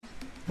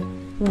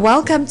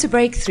Welcome to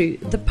Breakthrough,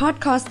 the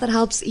podcast that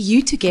helps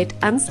you to get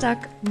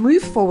unstuck,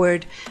 move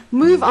forward,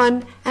 move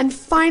on, and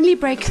finally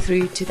break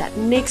through to that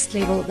next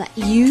level that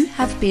you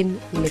have been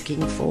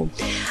looking for.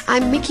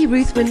 I'm Mickey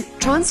Ruthman,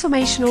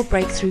 transformational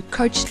breakthrough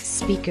coach,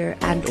 speaker,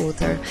 and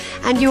author,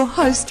 and your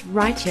host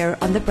right here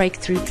on the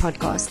Breakthrough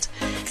podcast.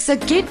 So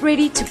get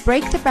ready to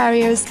break the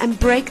barriers and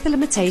break the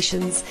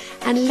limitations,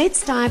 and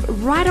let's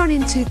dive right on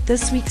into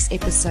this week's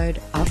episode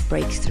of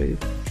Breakthrough.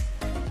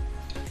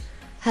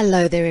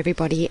 Hello there,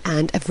 everybody,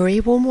 and a very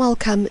warm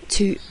welcome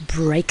to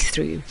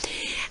Breakthrough.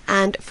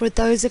 And for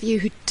those of you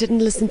who didn't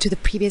listen to the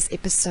previous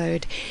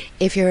episode,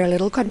 if you're a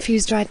little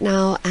confused right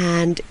now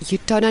and you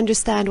don't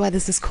understand why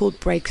this is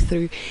called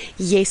Breakthrough,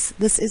 yes,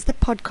 this is the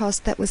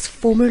podcast that was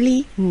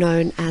formerly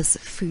known as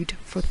Food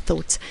for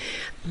Thought.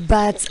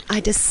 But I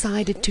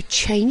decided to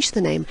change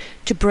the name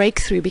to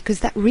Breakthrough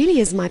because that really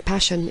is my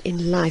passion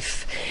in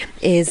life,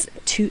 is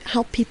to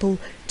help people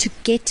to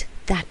get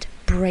that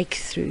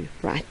breakthrough,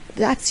 right?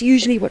 That's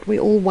usually what we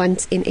all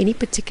want in any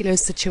particular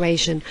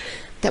situation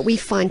that we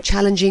find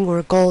challenging, or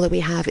a goal that we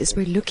have is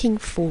we're looking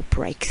for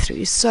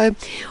breakthrough. So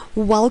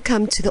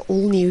welcome to the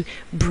all new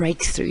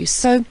Breakthrough.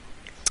 So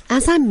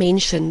as I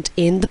mentioned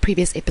in the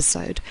previous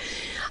episode,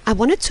 I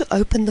wanted to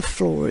open the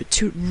floor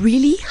to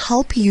really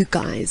help you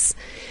guys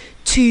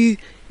to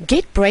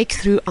get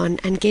breakthrough on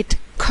and get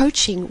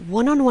coaching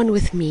one-on-one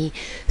with me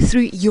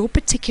through your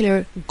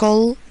particular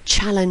goal,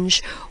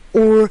 challenge,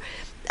 or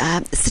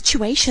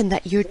situation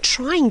that you're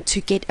trying to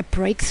get a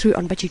breakthrough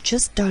on, but you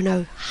just don't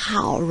know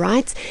how,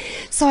 right?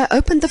 So I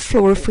opened the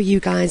floor for you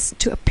guys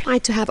to apply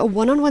to have a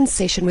one-on-one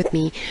session with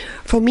me,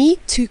 for me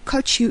to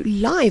coach you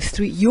live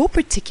through your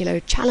particular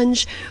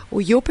challenge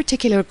or your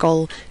particular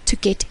goal to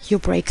get your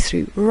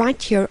breakthrough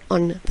right here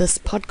on this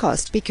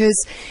podcast.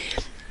 Because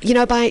you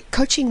know, by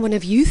coaching one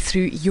of you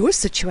through your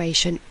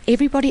situation,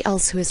 everybody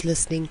else who is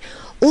listening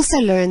also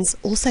learns,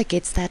 also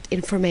gets that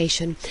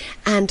information,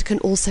 and can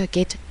also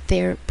get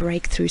their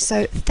breakthrough.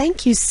 So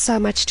thank you so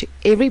much to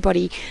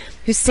everybody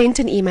who sent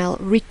an email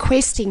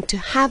requesting to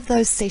have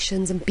those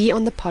sessions and be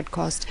on the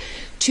podcast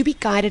to be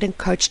guided and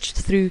coached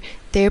through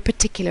their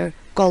particular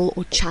goal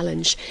or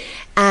challenge.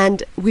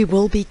 And we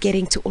will be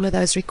getting to all of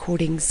those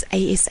recordings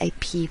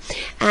ASAP.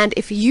 And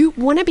if you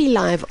want to be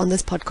live on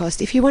this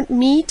podcast, if you want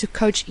me to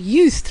coach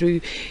you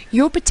through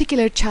your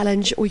particular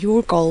challenge or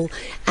your goal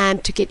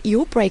and to get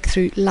your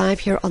breakthrough live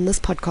here on this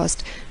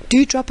podcast,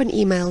 do drop an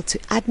email to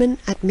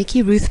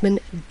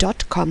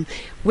admin@mickeyruthman.com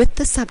with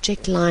the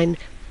subject line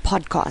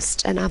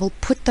podcast, and I will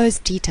put those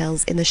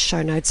details in the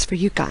show notes for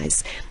you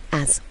guys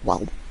as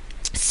well.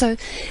 So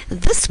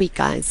this week,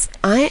 guys,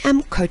 I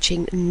am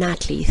coaching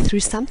Natalie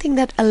through something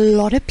that a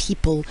lot of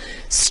people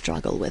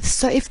struggle with.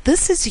 So if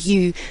this is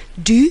you,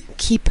 do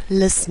keep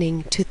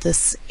listening to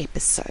this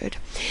episode.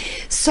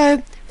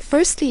 So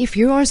firstly, if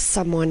you are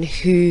someone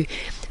who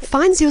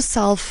finds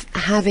yourself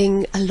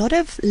having a lot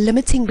of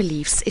limiting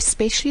beliefs,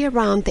 especially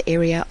around the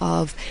area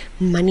of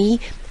money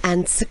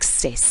and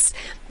success,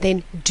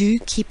 then do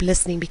keep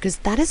listening, because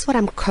that is what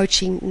I'm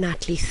coaching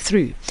Natalie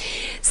through.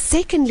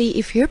 Secondly,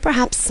 if you're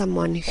perhaps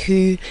someone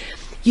who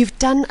you've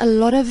done a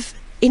lot of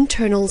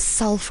internal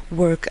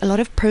self-work, a lot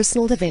of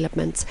personal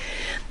development,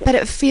 but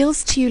it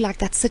feels to you like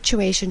that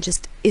situation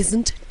just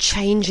isn't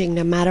changing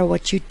no matter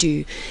what you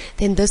do,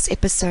 then this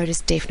episode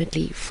is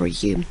definitely for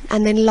you.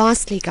 And then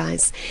lastly,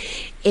 guys,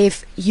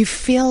 if you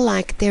feel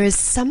like there is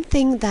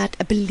something that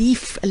a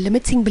belief, a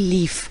limiting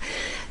belief,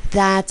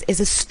 that is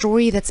a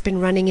story that's been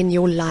running in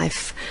your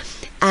life,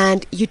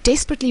 and you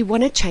desperately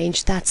want to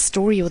change that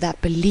story or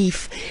that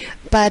belief,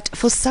 but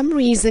for some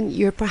reason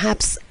you're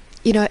perhaps,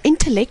 you know,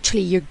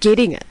 intellectually you're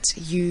getting it,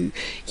 you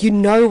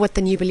know what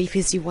the new belief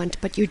is you want,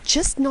 but you're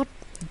just not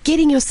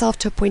getting yourself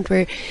to a point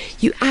where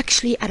you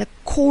actually at a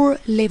core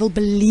level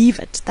believe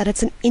it, that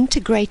it's an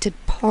integrated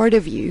part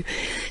of you,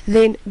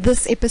 then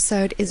this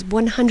episode is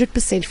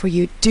 100% for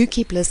you. Do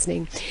keep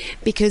listening,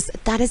 because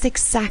that is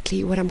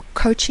exactly what I'm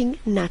coaching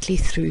Natalie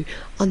through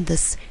on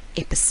this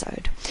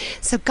episode.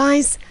 So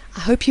guys,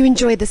 I hope you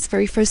enjoyed this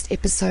very first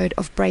episode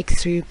of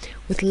Breakthrough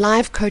with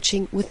live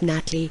coaching with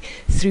Natalie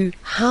through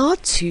how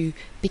to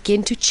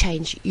begin to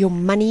change your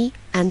money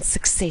and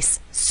success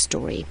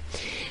story.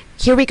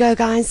 Here we go,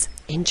 guys.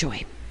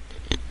 Enjoy.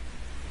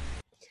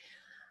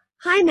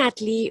 Hi,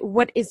 Natalie.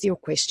 What is your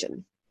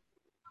question?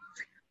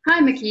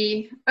 Hi,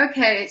 Mickey.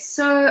 Okay,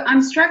 so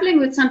I'm struggling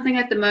with something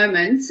at the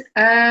moment.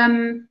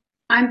 I'm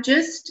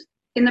just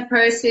in the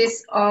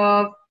process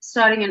of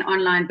starting an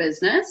online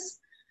business,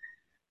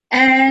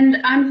 and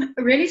I'm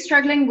really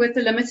struggling with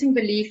the limiting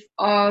belief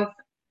of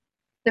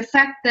the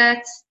fact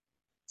that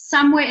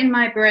somewhere in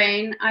my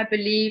brain, I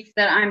believe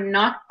that I'm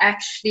not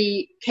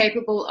actually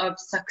capable of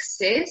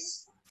success.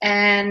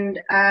 And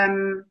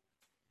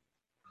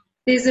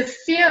there's a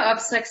fear of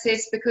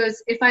success,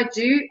 because if I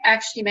do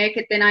actually make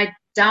it, then I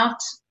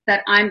doubt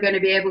that I'm going to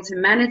be able to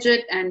manage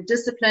it and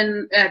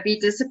be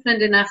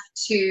disciplined enough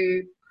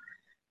to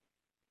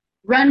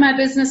run my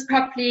business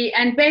properly,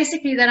 and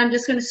basically that I'm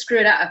just going to screw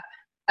it up.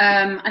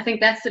 I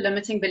think that's the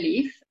limiting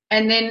belief.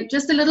 And then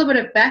just a little bit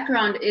of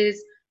background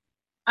is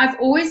I've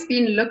always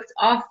been looked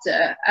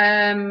after.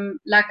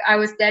 Like I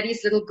was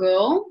daddy's little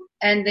girl.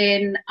 And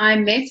then I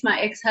met my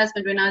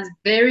ex-husband when I was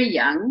very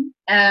young.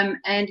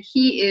 And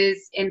he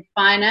is in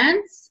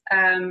finance,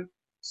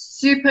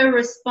 super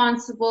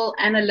responsible,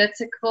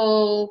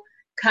 analytical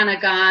kind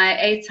of guy,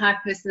 A-type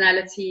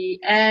personality.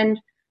 And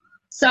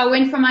so I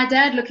went from my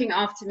dad looking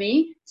after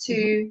me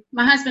to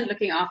my husband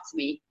looking after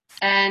me.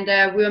 And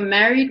we were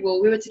married.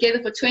 Well, we were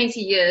together for 20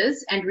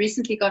 years and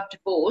recently got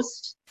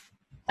divorced.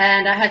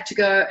 And I had to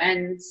go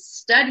and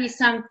study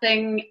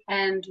something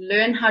and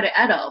learn how to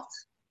adult.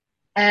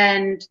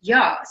 And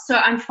yeah, so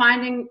I'm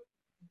finding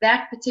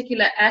that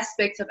particular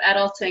aspect of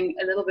adulting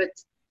a little bit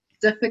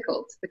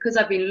difficult because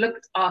I've been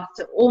looked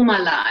after all my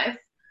life.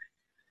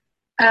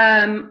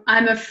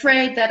 I'm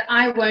afraid that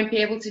I won't be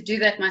able to do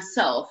that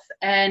myself.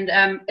 And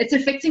it's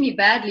affecting me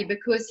badly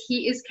because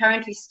he is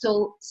currently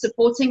still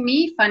supporting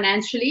me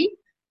financially.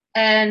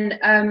 And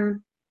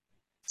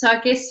so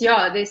I guess,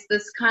 yeah, there's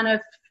this kind of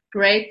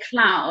gray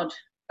cloud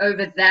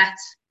over that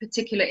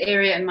particular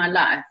area in my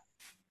life.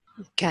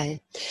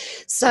 Okay.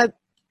 So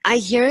I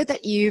hear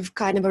that you've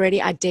kind of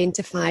already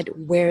identified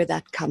where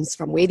that comes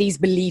from, where these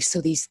beliefs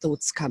or these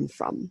thoughts come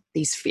from,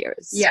 these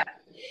fears. Yeah.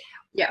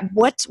 Yeah.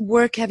 What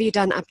work have you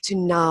done up to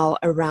now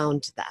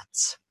around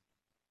that?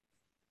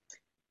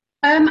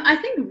 I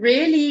think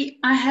really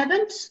I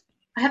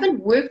haven't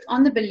worked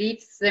on the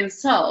beliefs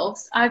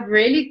themselves. I've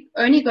really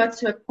only got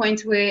to a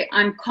point where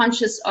I'm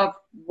conscious of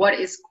what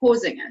is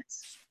causing it.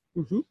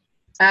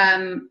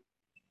 Mm-hmm.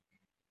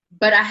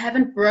 But I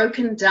haven't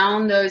broken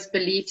down those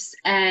beliefs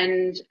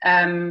and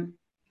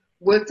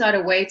worked out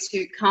a way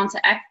to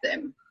counteract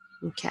them.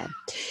 Okay.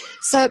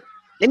 So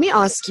let me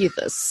ask you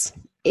this.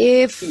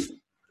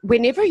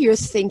 Whenever you're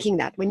thinking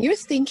that, when you're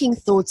thinking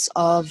thoughts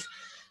of,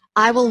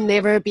 I will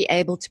never be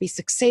able to be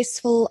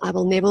successful, I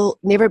will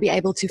never be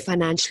able to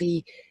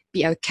financially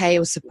be okay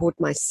or support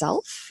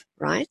myself,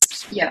 right?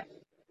 Yeah.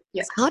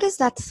 Yeah. How does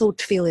that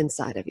thought feel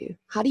inside of you?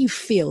 How do you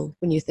feel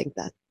when you think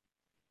that?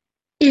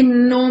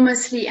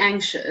 Enormously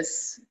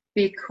anxious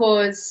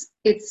because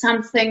it's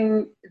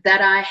something that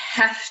I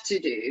have to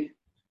do.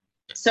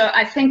 So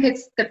I think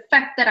it's the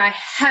fact that I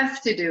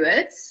have to do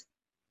it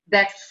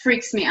that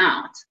freaks me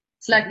out.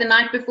 It's like the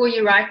night before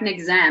you write an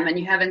exam and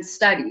you haven't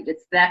studied.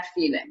 It's that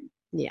feeling.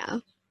 Yeah.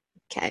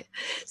 Okay.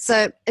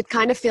 So it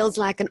kind of feels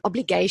like an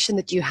obligation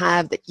that you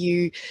have, that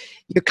you're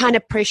kind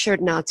of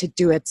pressured now to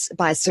do it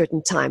by a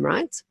certain time,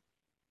 right?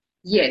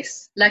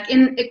 Yes. Like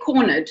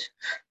cornered.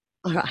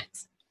 All right.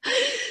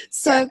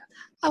 So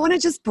I want to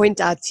just point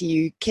out to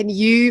you, can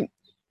you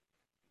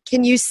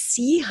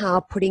see how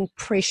putting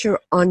pressure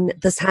on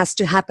this has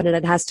to happen and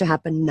it has to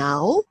happen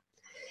now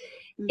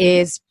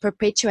is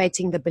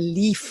perpetuating the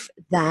belief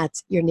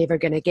that you're never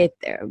going to get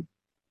there?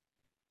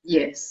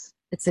 Yes.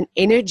 It's an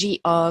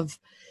energy of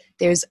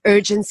there's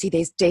urgency,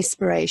 there's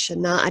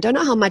desperation. Now, I don't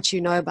know how much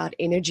you know about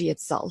energy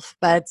itself,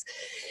 but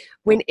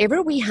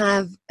whenever we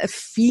have a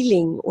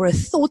feeling or a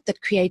thought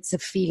that creates a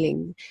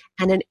feeling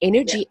and an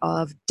energy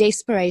of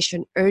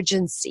desperation,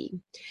 urgency,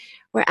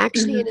 we're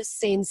actually, in a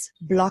sense,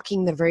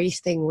 blocking the very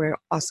thing we're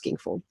asking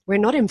for. We're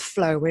not in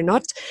flow. We're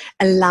not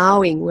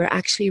allowing. We're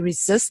actually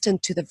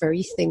resistant to the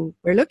very thing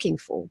we're looking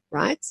for,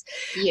 right?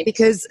 Yes.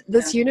 Because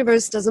this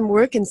universe doesn't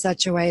work in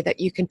such a way that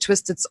you can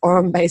twist its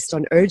arm based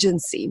on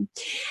urgency.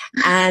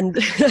 And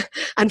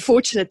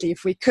unfortunately,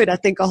 if we could, I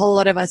think a whole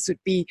lot of us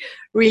would be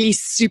really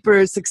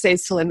super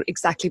successful and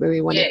exactly where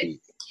we want to be.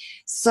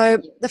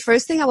 So the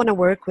first thing I want to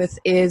work with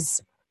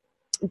is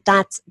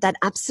that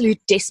absolute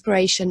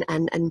desperation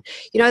and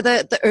you know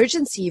the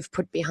urgency you've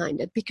put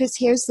behind it. Because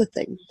here's the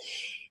thing,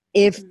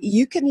 if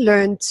you can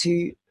learn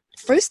to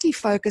firstly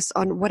focus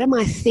on what am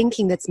I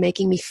thinking that's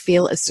making me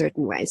feel a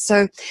certain way.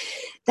 So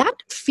that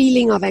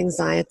feeling of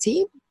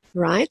anxiety,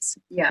 right,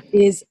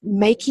 is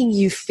making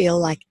you feel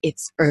like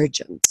it's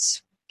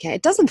urgent. Okay,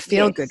 it doesn't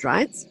feel good,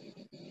 right,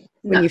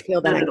 when you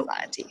feel that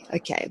anxiety.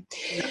 Okay,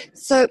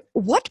 so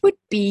what would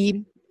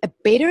be a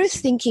better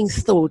thinking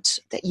thought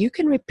that you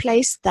can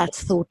replace that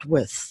thought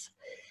with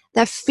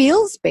that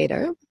feels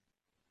better,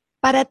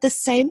 but at the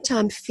same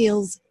time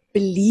feels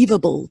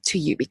believable to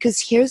you? Because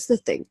here's the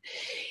thing,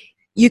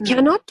 you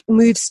cannot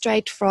move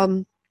straight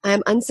from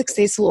I'm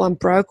unsuccessful or I'm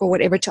broke or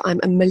whatever to I'm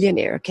a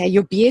millionaire. Okay,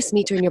 your BS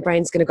meter in your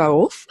brain is going to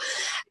go off.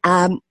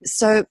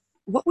 So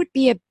what would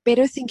be a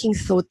better thinking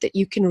thought that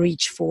you can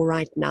reach for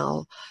right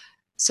now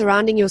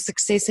surrounding your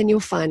success and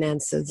your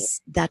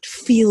finances that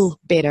feel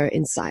better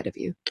inside of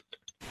you?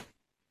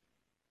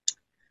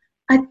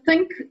 I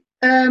think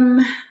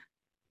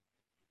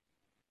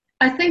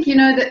you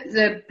know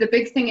that the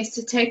big thing is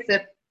to take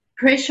the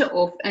pressure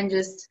off and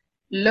just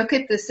look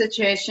at the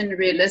situation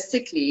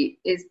realistically.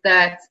 Is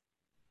that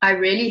I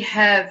really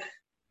have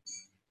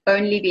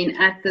only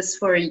been at this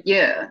for a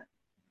year,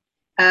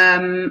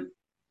 and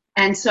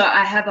so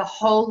I have a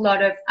whole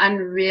lot of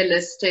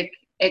unrealistic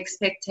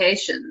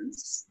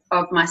expectations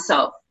of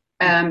myself,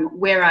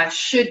 where I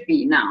should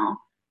be now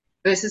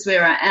versus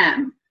where I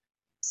am.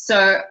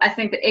 So I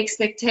think the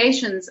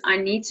expectations, I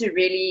need to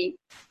really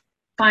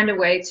find a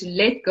way to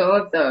let go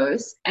of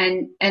those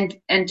and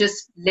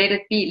just let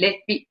it be,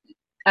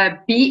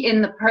 be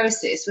in the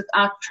process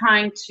without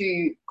trying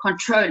to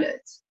control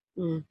it.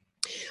 Mm.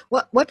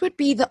 What would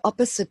be the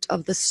opposite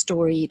of the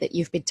story that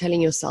you've been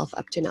telling yourself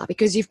up to now?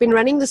 Because you've been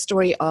running the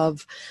story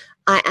of,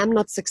 I am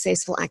not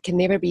successful, I can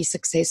never be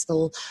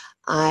successful,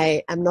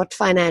 I am not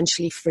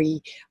financially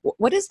free.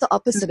 What is the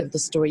opposite of the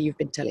story you've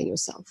been telling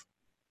yourself?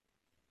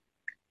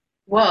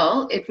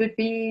 Well, it would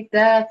be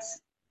that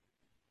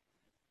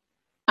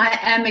I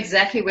am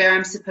exactly where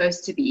I'm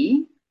supposed to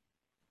be,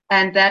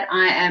 and that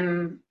I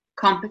am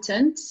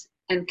competent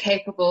and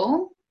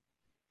capable,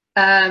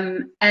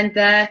 and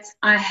that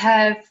I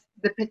have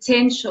the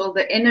potential,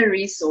 the inner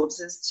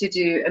resources to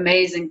do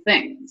amazing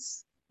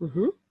things.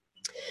 Mm-hmm.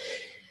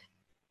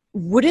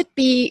 Would it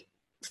be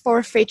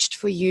far-fetched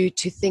for you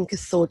to think a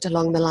thought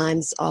along the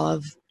lines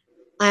of,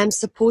 I am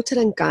supported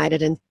and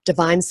guided and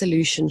divine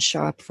solutions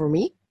show up for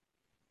me?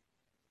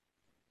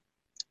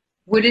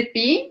 Would it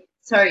be?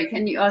 Sorry,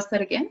 can you ask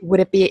that again?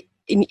 Would it be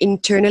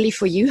internally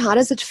for you? How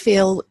does it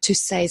feel to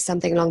say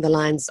something along the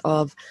lines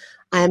of,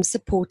 I am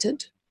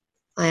supported,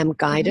 I am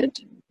guided,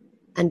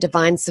 and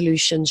divine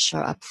solutions show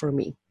up for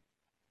me?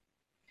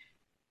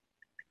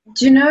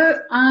 Do you know,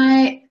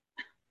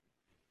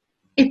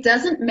 it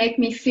doesn't make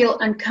me feel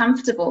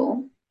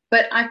uncomfortable,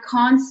 but I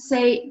can't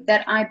say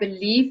that I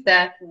believe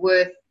that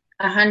with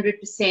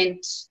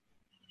 100%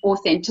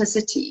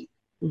 authenticity.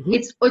 Mm-hmm.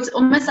 It's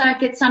almost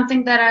like it's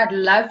something that I'd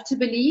love to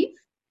believe.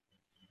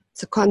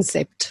 It's a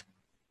concept.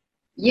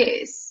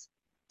 Yes.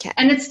 Okay.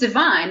 And it's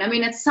divine. I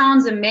mean, it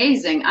sounds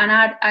amazing. And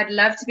I'd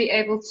love to be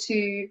able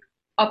to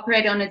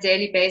operate on a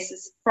daily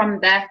basis from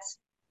that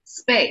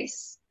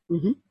space.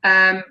 Mm-hmm.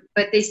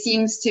 But there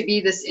seems to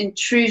be this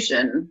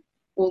intrusion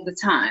all the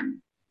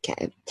time.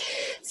 Okay.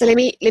 So let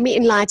me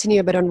enlighten you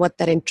a bit on what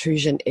that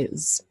intrusion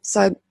is.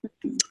 So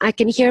I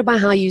can hear by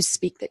how you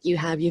speak that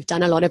you've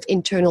done a lot of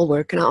internal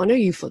work, and I honor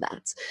you for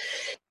that,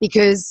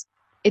 because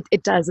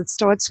it does. It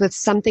starts with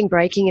something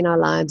breaking in our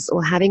lives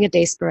or having a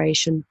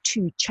desperation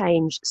to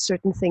change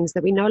certain things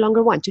that we no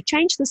longer want, to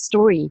change the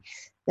story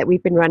that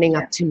we've been running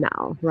up to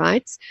now,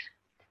 right?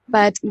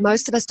 But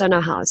most of us don't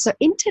know how. So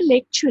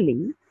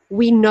intellectually,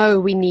 we know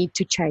we need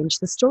to change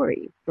the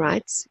story,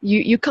 right?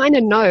 You kind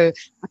of know,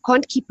 I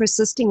can't keep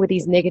persisting with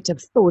these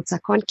negative thoughts.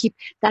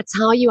 That's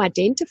how you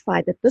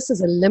identify that this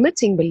is a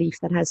limiting belief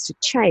that has to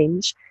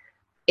change,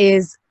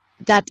 is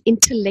that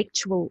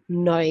intellectual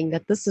knowing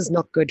that this is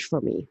not good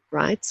for me,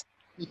 right?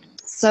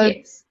 So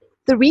yes.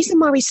 The reason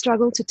why we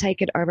struggle to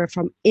take it over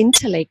from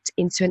intellect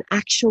into an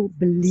actual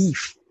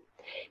belief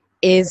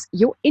is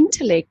your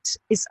intellect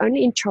is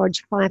only in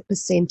charge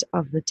 5%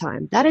 of the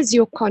time. That is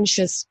your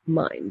conscious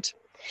mind.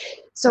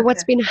 So okay.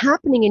 What's been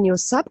happening in your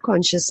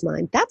subconscious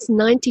mind, that's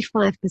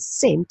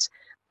 95%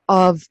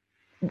 of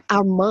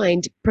our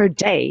mind per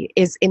day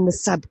is in the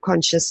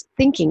subconscious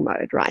thinking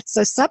mode, right?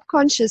 So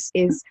subconscious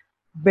is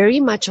very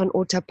much on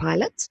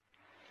autopilot.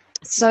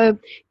 So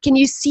can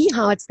you see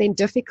how it's then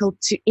difficult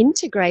to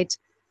integrate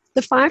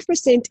the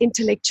 5%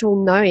 intellectual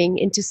knowing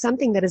into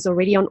something that is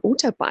already on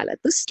autopilot?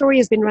 This story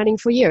has been running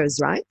for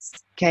years, right?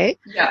 Okay.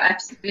 Yeah,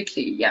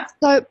 absolutely. Yeah.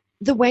 So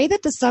the way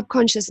that the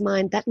subconscious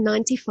mind, that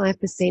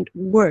 95%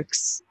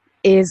 works,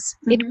 is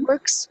it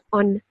works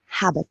on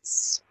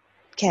habits.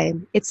 Okay.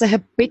 It's a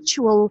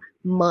habitual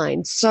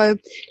mind. So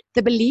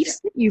the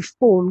beliefs that you've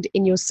formed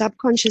in your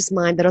subconscious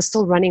mind that are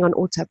still running on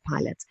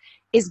autopilot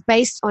is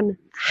based on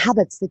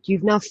habits that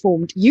you've now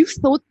formed. You've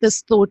thought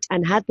this thought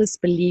and had this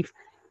belief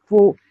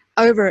for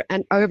over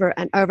and over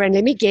and over. And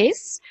let me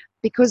guess,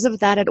 because of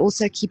that, it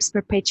also keeps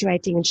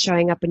perpetuating and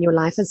showing up in your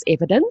life as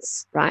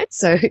evidence, right?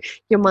 So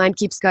your mind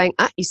keeps going,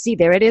 you see,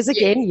 there it is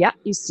again. Yes. Yeah,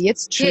 you see,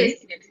 it's true.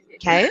 Yes.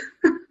 Okay.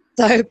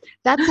 So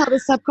that's how the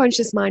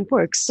subconscious mind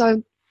works.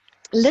 So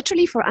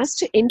literally for us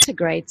to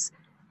integrate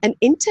an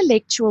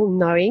intellectual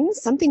knowing,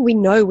 something we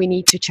know we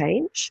need to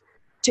change,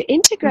 to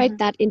integrate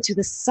that into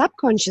the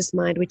subconscious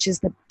mind, which is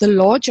the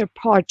larger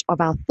part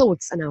of our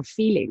thoughts and our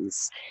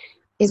feelings,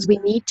 is we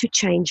need to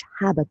change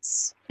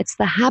habits. It's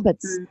the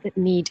habits that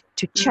need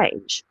to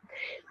change.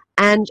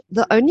 And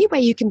the only way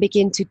you can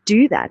begin to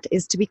do that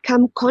is to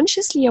become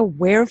consciously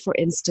aware, for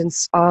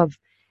instance, of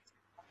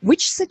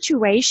which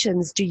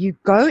situations do you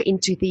go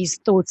into these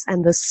thoughts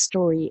and this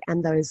story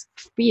and those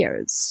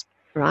fears,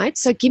 right?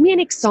 So give me an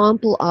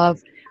example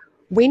of,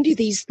 when do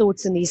these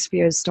thoughts and these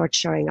fears start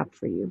showing up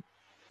for you?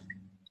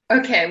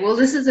 Okay, well,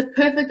 this is a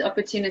perfect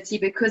opportunity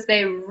because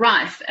they're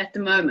rife at the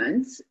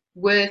moment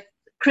with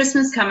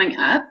Christmas coming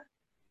up.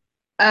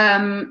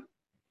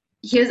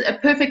 Here's a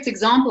perfect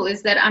example,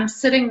 is that I'm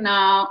sitting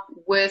now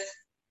with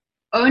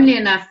only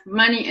enough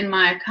money in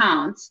my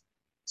account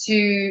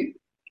to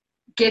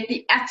get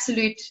the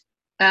absolute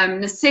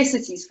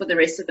necessities for the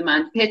rest of the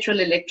month: petrol,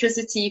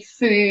 electricity,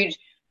 food,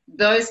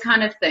 those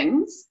kind of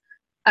things.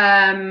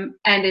 And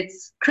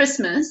it's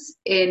Christmas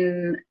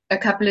in a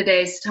couple of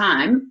days'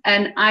 time,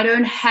 and I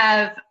don't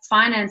have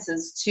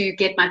finances to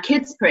get my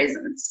kids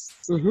presents.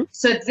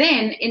 So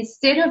then,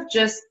 instead of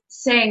just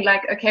saying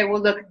like, okay,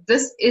 well, look,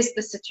 this is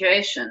the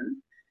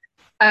situation,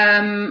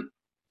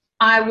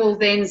 I will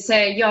then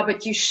say, yeah,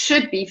 but you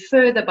should be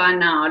further by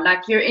now.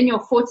 Like, you're in your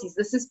 40s.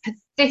 This is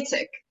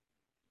pathetic.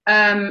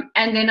 And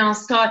then I'll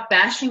start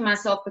bashing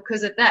myself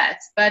because of that.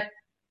 But,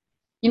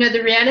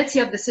 the reality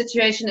of the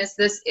situation is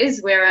this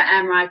is where I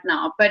am right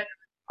now. But,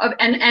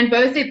 and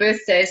both their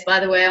birthdays, by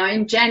the way, are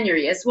in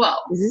January as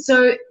well. Mm-hmm.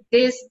 So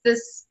there's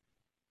this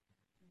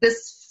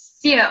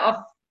fear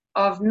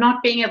of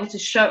not being able to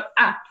show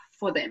up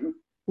for them.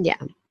 Yeah.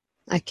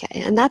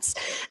 Okay. And that's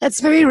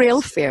very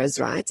real fears,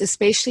 right?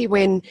 Especially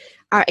when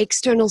our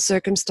external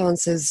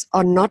circumstances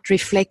are not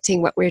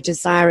reflecting what we're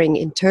desiring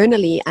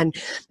internally and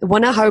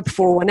want to hope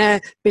for, want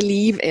to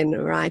believe in,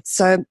 right?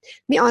 So let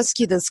me ask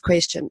you this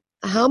question.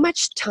 How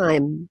much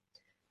time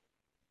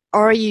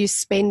are you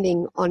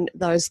spending on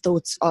those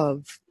thoughts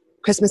of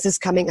Christmas is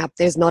coming up,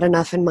 there's not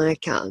enough in my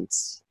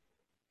accounts?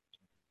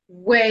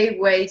 Way,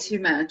 way too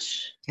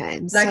much.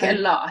 Okay. Like a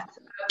lot.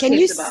 Can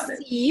you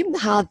see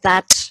how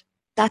that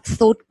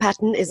thought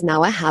pattern is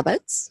now a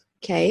habit?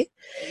 Okay.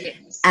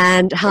 Yes.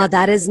 And how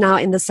that is now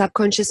in the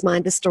subconscious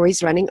mind, the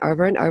story's running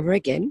over and over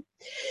again.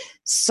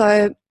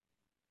 So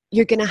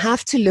you're going to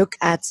have to look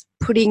at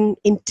putting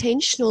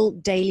intentional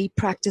daily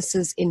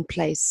practices in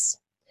place.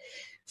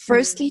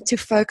 Firstly, to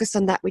focus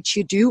on that which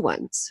you do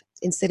want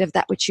instead of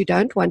that which you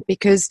don't want,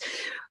 because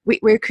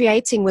we're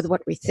creating with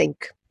what we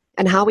think.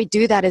 And how we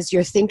do that is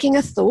you're thinking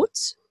a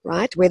thought,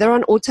 right? Whether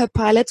on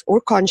autopilot or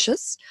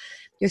conscious,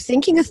 you're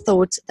thinking a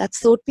thought, that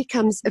thought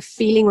becomes a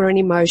feeling or an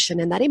emotion,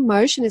 and that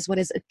emotion is what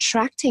is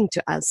attracting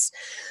to us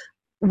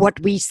what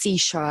we see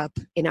show up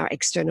in our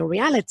external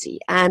reality.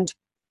 And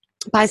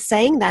by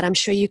saying that, I'm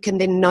sure you can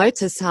then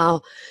notice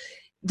how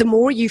the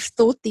more you've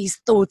thought these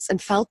thoughts and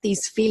felt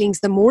these feelings,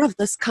 the more of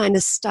this kind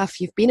of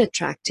stuff you've been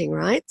attracting,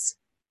 right?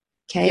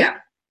 Okay. Yeah.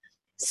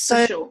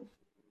 So for sure.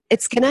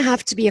 It's going to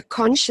have to be a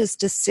conscious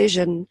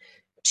decision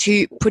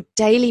to put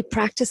daily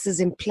practices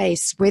in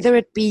place, whether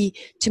it be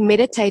to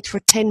meditate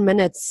for 10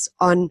 minutes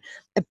on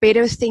a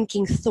better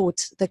thinking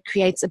thought that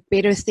creates a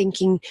better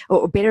thinking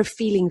or a better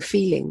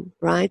feeling,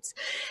 right?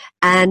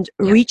 And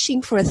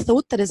reaching for a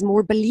thought that is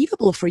more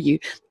believable for you.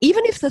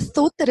 Even if the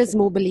thought that is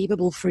more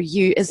believable for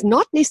you is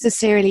not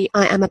necessarily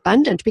I am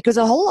abundant, because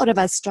a whole lot of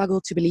us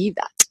struggle to believe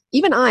that.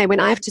 Even when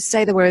I have to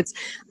say the words,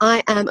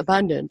 I am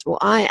abundant or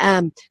I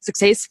am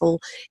successful,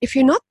 if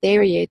you're not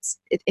there yet,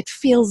 it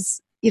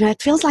feels,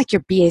 it feels like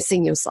you're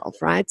BSing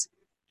yourself, right?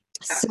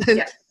 So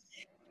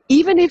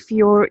even if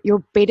your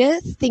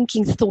better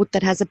thinking thought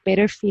that has a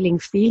better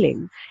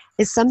feeling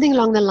is something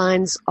along the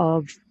lines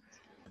of,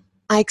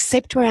 I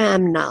accept where I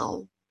am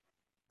now,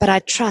 but I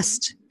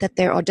trust that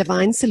there are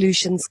divine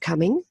solutions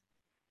coming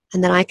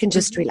and that I can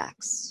just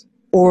relax.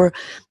 Or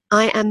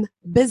I am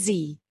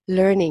busy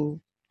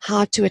learning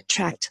how to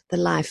attract the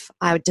life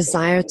I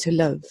desire to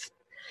live.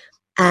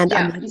 And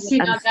you see,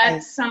 now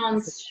that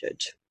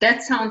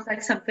sounds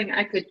like something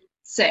I could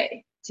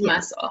say to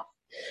myself.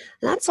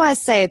 And that's why I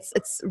say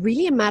it's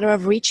really a matter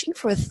of reaching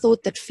for a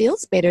thought that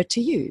feels better to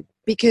you.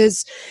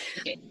 Because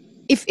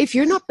if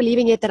you're not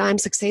believing it that I'm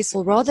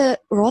successful, rather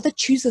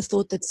choose a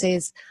thought that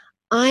says,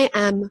 I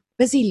am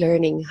busy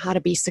learning how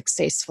to be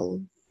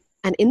successful.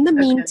 And in the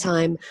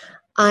meantime,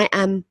 I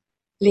am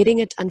letting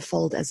it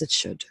unfold as it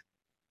should.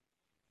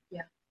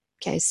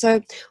 Okay, so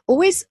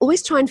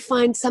always try and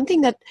find something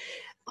that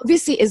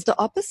obviously is the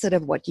opposite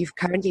of what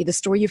the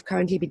story you've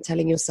currently been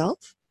telling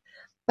yourself,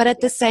 but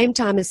at the same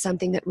time is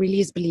something that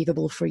really is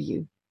believable for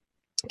you.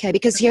 Okay,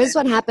 because here's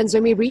what happens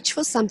when we reach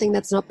for something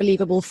that's not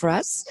believable for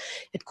us.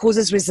 It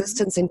causes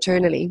resistance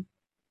internally.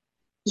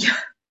 Yeah.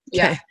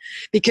 Okay?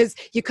 Because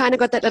you kind of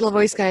got that little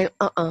voice going,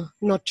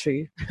 not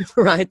true,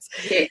 right?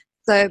 Yeah.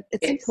 So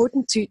it's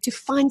important to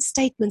find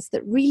statements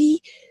that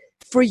really,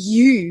 for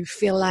you,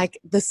 feel like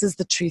this is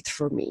the truth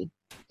for me.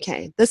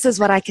 Okay, this is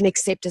what I can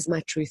accept as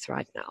my truth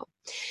right now.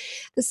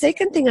 The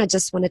second thing I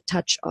just want to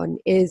touch on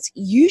is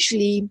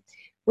usually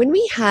when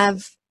we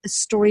have a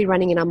story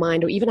running in our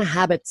mind or even a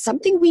habit,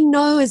 something we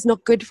know is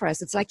not good for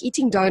us. It's like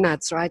eating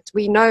donuts, right?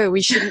 We know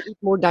we shouldn't eat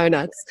more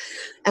donuts.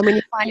 And when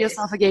you find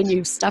yourself again,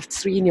 you've stuffed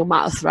 3 in your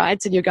mouth,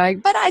 right? And you're going,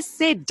 but I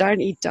said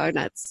don't eat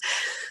donuts.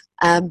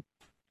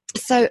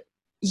 So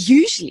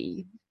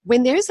usually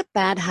when there's a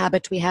bad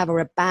habit we have or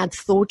a bad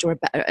thought or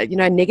a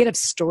negative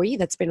story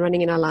that's been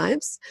running in our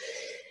lives,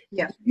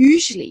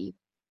 usually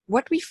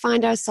what we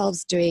find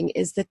ourselves doing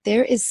is that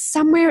there is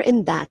somewhere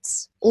in that,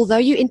 although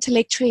you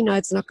intellectually know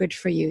it's not good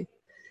for you,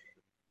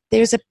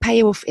 there's a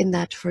payoff in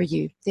that for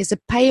you. There's a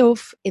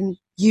payoff in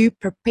you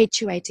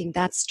perpetuating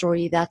that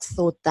story, that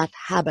thought, that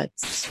habit.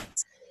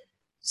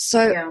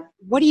 So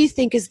what do you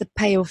think is the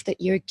payoff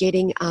that you're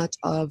getting out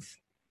of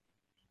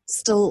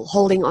still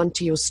holding on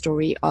to your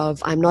story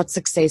of I'm not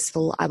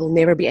successful, I will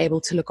never be able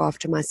to look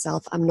after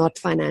myself, I'm not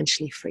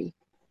financially free?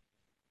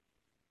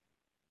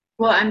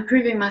 Well, I'm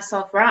proving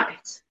myself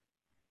right.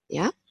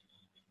 Yeah?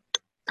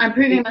 I'm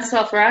proving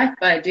myself right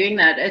by doing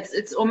that.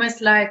 It's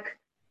almost like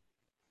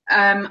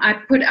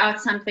I put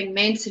out something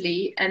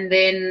mentally and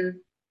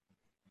then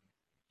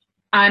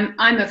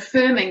I'm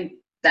affirming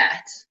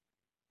that.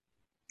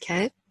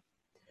 Okay.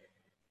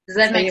 Does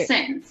that So make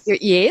sense?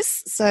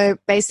 yes. So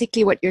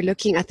basically what you're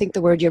looking, I think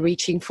the word you're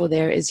reaching for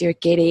there is you're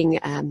getting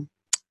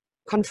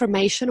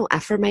confirmation or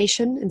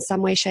affirmation in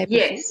some way, shape, or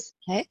form. Yes.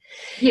 Okay.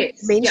 Yes.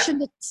 You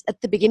mentioned it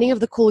at the beginning of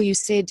the call, you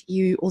said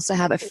you also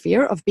have a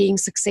fear of being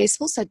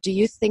successful. So do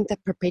you think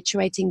that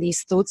perpetuating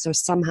these thoughts are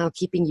somehow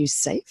keeping you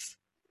safe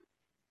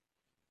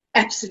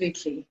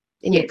Absolutely.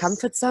 in your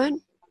comfort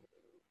zone?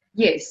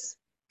 Yes.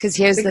 Because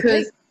here's the thing.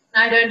 Because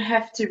I don't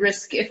have to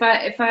risk, if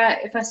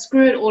I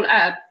screw it all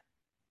up,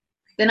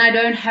 then I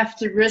don't have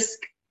to risk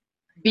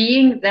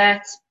being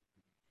that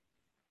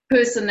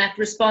person, that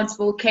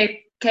responsible,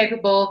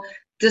 capable,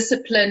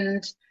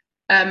 disciplined,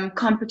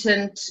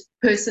 competent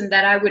person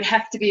that I would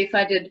have to be if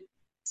I did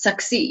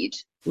succeed.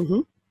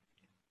 Mm-hmm.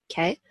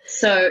 Okay.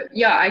 So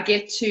yeah, I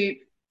get to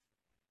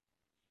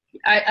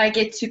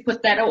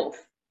put that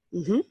off.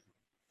 Mm-hmm.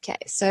 Okay,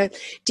 so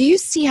do you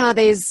see how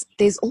there's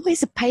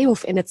always a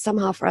payoff in it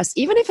somehow for us,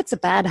 even if it's a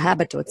bad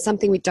habit or it's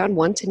something we don't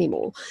want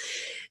anymore?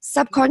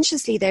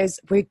 Subconsciously,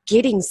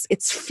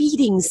 it's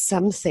feeding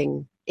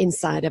something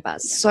inside of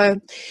us.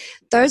 So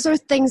those are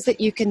things that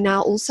you can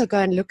now also go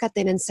and look at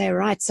then and say,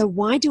 right, so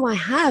why do I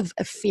have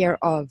a fear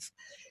of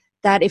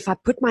that if I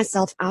put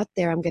myself out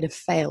there, I'm going to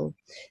fail?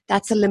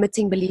 That's a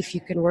limiting belief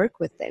you can work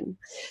with then.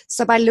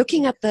 So by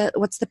looking at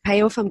what's the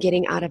payoff I'm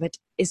getting out of it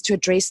is to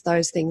address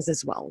those things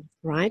as well,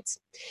 right?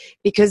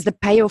 Because the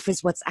payoff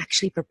is what's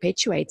actually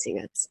perpetuating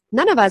it.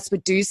 None of us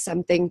would do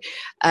something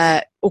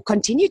or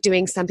continue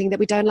doing something that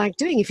we don't like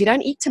doing. If you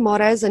don't eat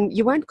tomatoes, and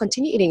you won't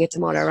continue eating a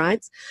tomato,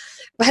 right?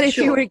 But if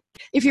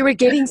you were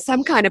getting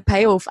some kind of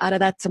payoff out of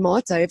that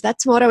tomato, if that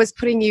tomato was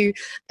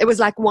it was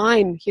like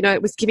wine,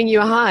 it was giving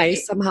you a high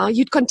somehow,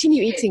 you'd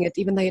continue eating it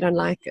even though you don't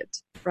like it,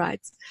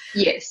 right?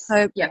 Yes.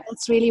 So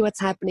that's really what's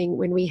happening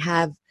when we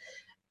have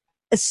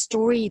a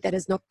story that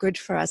is not good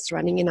for us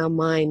running in our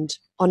mind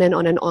on and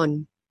on and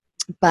on,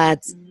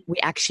 but we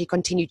actually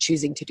continue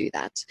choosing to do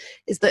that.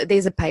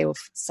 There's a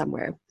payoff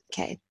somewhere.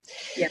 Okay.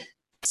 Yeah.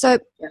 So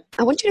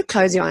I want you to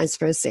close your eyes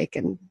for a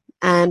second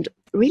and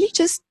really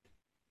just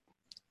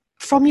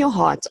from your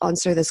heart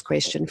answer this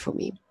question for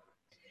me.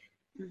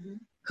 Mm-hmm.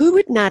 Who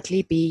would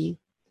Natalie be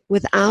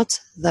without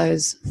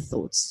those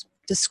thoughts?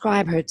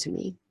 Describe her to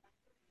me.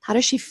 How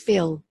does she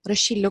feel? What does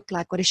she look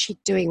like? What is she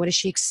doing? What is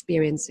she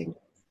experiencing?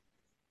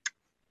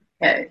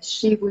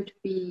 She would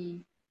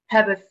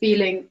have a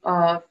feeling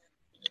of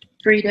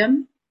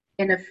freedom,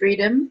 inner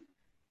freedom.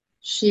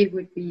 She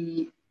would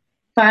be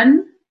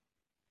fun.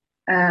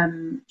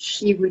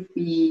 She would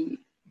be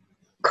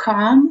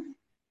calm.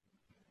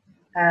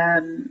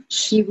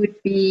 She would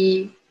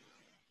be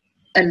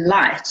a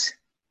light.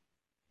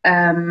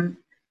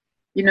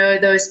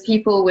 Those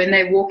people when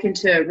they walk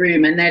into a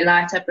room and they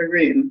light up a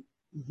room.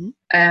 Mm-hmm.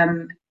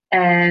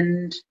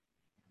 And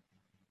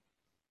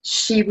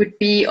she would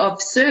be of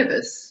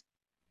service.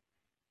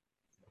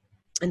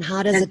 And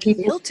how does it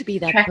feel to be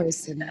that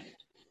person?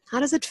 How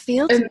does it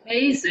feel to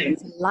be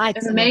light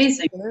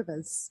amazing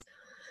service?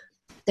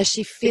 Does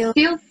she feel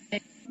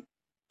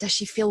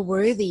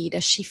worthy?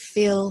 Does she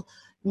feel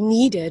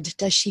needed?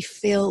 Does she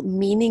feel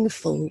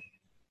meaningful?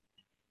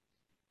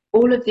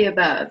 All of the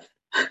above.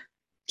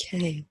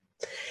 Okay.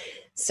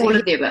 So all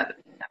of the above.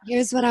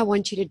 Here's what I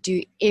want you to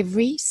do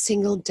every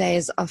single day,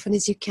 as often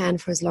as you can,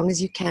 for as long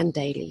as you can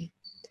daily.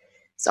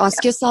 So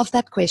ask yourself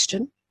that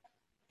question.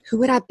 Who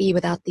would I be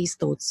without these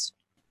thoughts?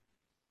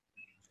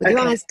 With your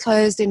eyes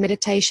closed in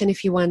meditation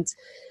if you want.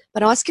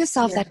 But ask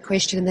yourself that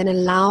question and then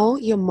allow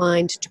your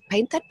mind to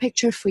paint that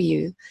picture for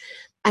you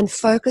and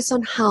focus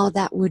on how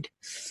that would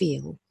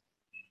feel.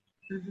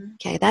 Mm-hmm.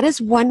 Okay, that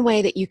is one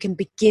way that you can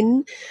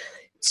begin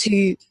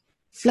to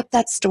flip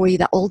that story,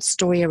 the old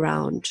story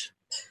around,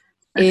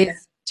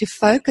 is to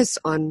focus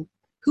on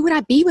who would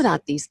I be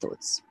without these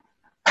thoughts.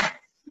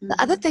 Mm-hmm.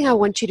 The other thing I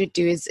want you to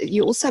do is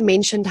you also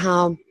mentioned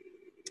how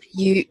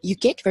you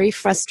get very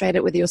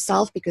frustrated with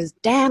yourself because,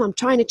 damn, I'm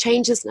trying to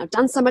change this and I've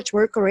done so much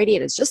work already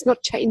and it's just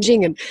not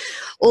changing and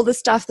all the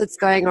stuff that's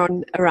going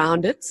on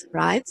around it,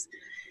 right?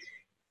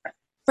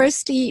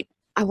 Firstly,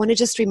 I want to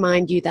just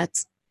remind you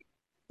that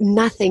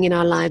nothing in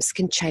our lives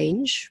can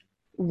change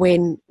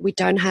when we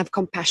don't have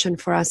compassion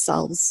for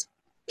ourselves,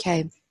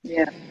 okay?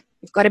 Yeah.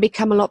 You've got to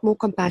become a lot more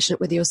compassionate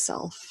with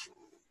yourself.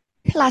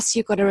 Plus,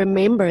 you've got to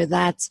remember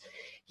that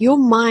your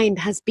mind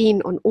has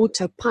been on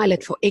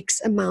autopilot for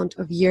X amount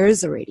of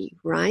years already,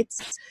 right?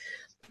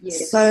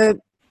 Yes. So,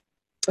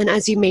 and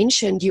as you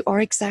mentioned, you are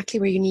exactly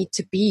where you need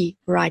to be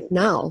right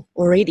now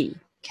already,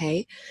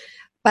 okay?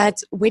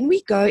 But when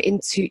we go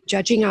into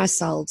judging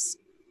ourselves,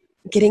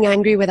 getting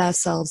angry with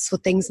ourselves for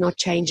things not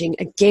changing,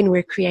 again,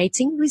 we're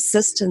creating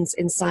resistance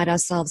inside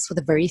ourselves for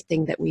the very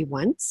thing that we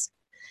want.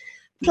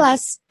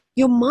 Plus,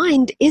 your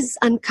mind is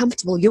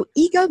uncomfortable. Your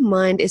ego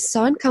mind is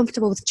so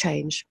uncomfortable with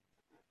change.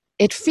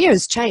 It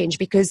fears change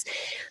because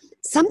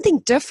something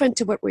different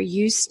to what we're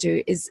used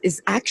to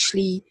is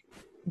actually,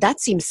 that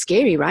seems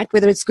scary, right?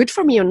 Whether it's good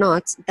for me or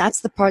not, that's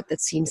the part that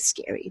seems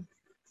scary.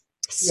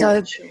 So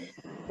Yeah, sure.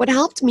 what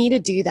helped me to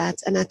do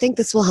that, and I think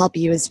this will help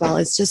you as well,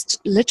 is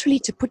just literally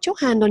to put your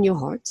hand on your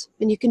heart.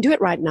 And you can do it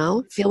right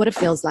now. Feel what it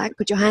feels like.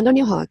 Put your hand on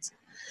your heart.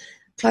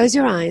 Close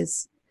your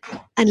eyes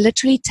and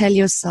literally tell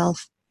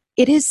yourself,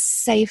 it is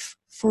safe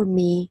for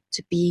me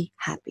to be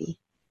happy.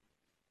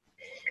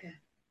 Okay.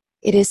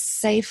 It is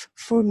safe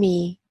for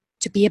me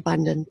to be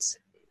abundant.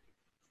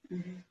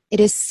 Mm-hmm. It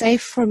is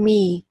safe for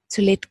me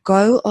to let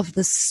go of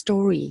the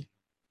story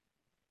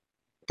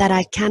that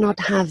I cannot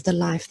have the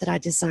life that I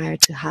desire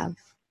to have.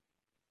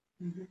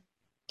 Mm-hmm.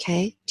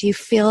 Okay? Do you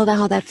feel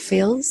how that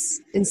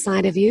feels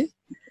inside of you?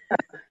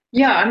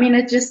 Yeah, I mean,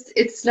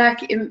 it's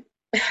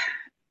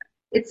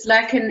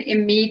like an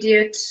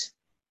immediate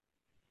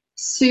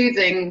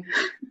soothing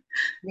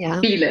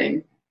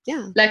feeling.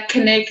 Yeah. Like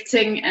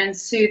connecting and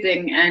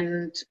soothing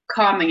and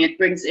calming. It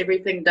brings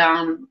everything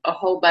down a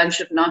whole bunch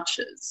of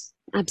notches.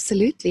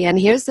 Absolutely. And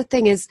here's the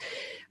thing is,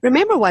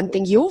 remember one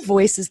thing, your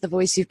voice is the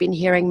voice you've been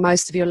hearing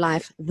most of your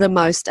life, the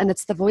most, and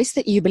it's the voice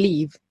that you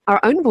believe.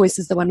 Our own voice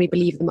is the one we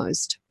believe the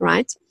most,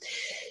 right?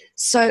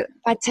 So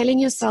by telling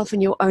yourself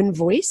in your own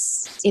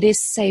voice, it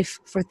is safe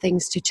for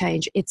things to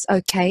change. It's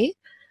okay.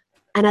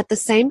 And at the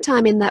same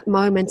time, in that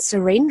moment,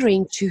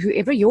 surrendering to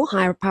whoever your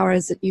higher power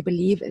is that you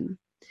believe in,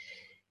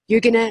 you're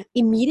going to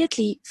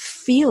immediately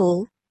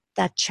feel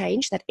that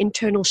change, that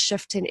internal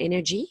shift in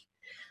energy.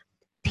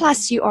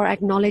 Plus, you are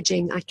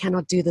acknowledging, I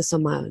cannot do this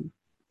on my own.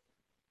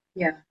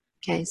 Yeah.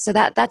 Okay, so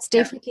that's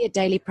definitely a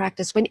daily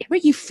practice. Whenever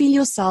you feel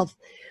yourself,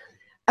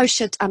 oh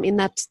shit, I'm in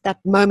that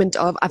moment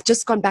of, I've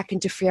just gone back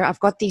into fear, I've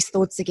got these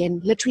thoughts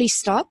again, literally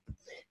stop,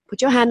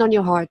 put your hand on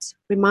your heart,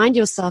 remind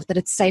yourself that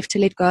it's safe to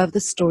let go of the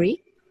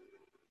story.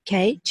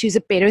 Okay, choose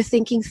a better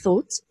thinking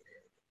thought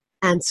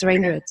and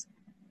surrender it.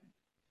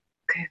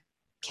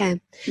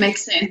 Okay.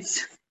 Makes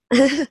sense.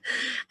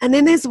 And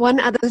then there's one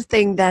other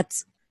thing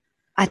that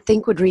I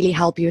think would really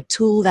help you, a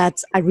tool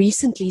that I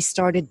recently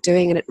started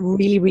doing, and it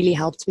really, really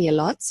helped me a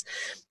lot.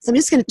 So I'm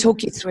just going to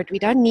talk you through it. We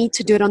don't need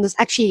to do it on this.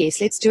 Actually,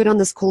 yes, let's do it on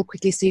this call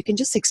quickly so you can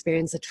just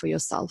experience it for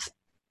yourself.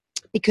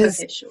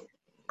 Because sure.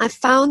 I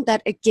found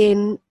that,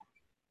 again,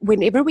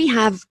 whenever we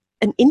have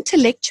an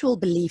intellectual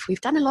belief,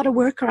 we've done a lot of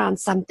work around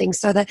something,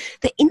 so that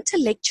the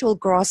intellectual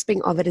grasping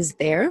of it is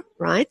there,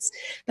 right?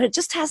 But it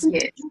just hasn't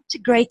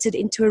integrated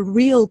into a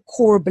real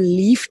core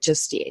belief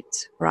just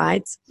yet,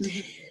 right? Mm-hmm.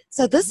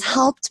 So this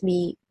helped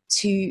me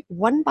to,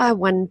 one by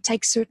one,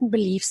 take certain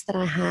beliefs that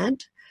I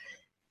had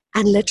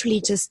and literally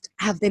just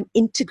have them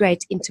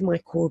integrate into my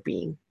core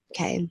being.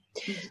 Okay.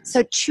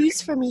 So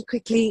choose for me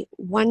quickly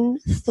one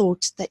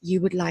thought that you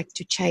would like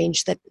to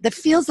change that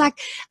feels like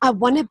I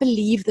want to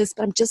believe this,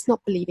 but I'm just not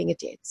believing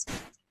it yet.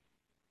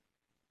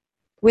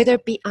 Whether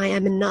it be I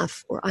am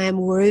enough or I am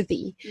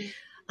worthy,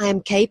 I am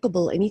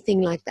capable,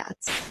 anything like that.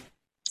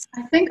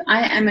 I think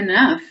I am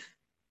enough.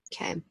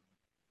 Okay.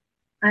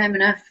 I am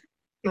enough.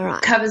 All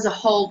right. Covers a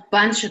whole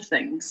bunch of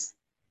things.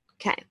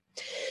 Okay.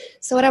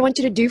 So what I want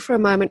you to do for a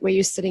moment where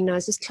you're sitting now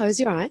is just close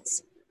your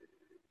eyes.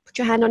 Put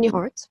your hand on your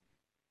heart.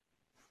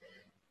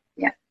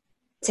 Yeah.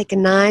 Take a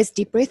nice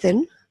deep breath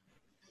in.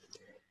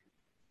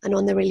 And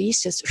on the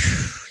release, just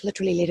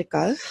literally let it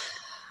go.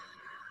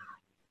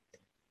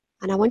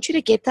 And I want you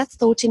to get that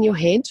thought in your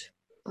head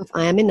of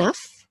I am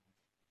enough.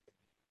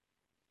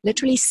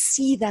 Literally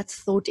see that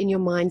thought in your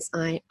mind's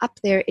eye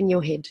up there in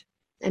your head.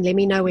 And let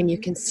me know when you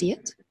can see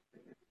it.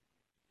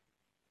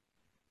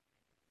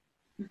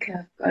 Okay,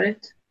 I've got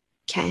it.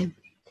 Okay.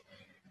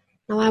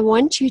 Now I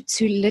want you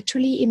to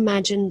literally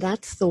imagine that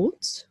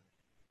thought.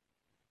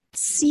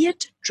 See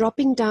it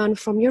dropping down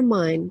from your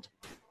mind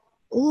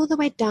all the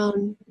way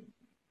down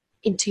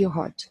into your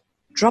heart.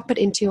 Drop it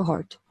into your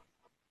heart.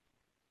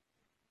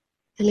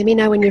 And let me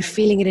know when you're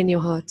feeling it in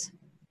your heart.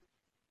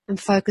 And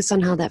focus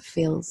on how that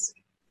feels.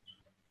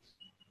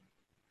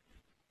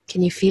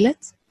 Can you feel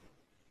it?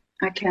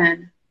 I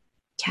can.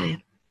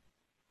 Okay.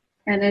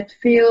 And it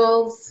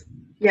feels,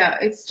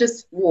 it's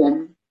just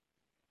warm.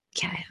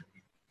 Okay.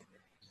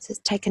 So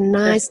take a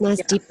nice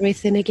deep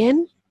breath in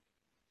again.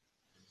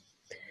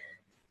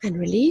 And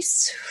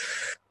release.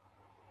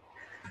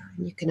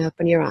 You can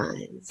open your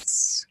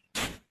eyes.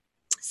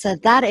 So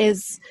that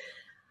is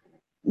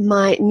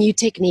my new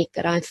technique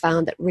that I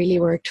found that really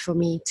worked for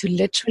me, to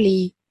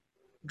literally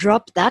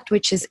drop that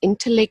which is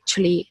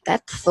intellectually,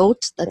 that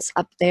thought that's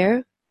up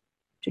there,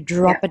 to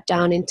drop it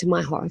down into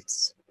my heart.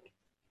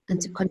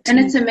 And to continue.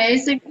 And it's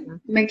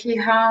amazing, Mickey,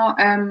 how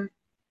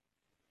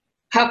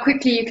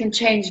quickly you can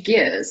change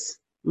gears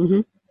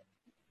in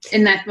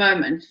that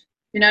moment.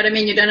 You know what I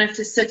mean? You don't have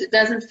to sit. It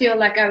doesn't feel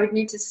like I would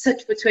need to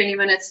sit for 20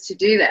 minutes to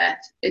do that.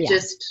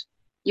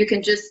 You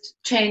can just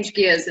change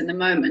gears in the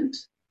moment.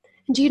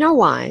 And do you know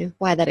why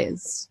that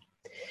is?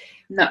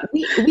 No.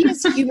 We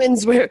as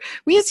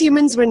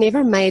humans were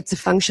never made to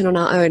function on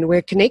our own.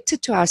 We're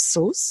connected to our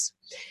source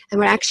and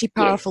we're actually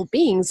powerful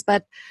beings,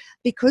 but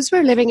because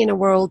we're living in a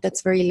world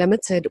that's very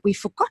limited, we've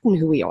forgotten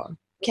who we are.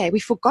 Okay,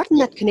 we've forgotten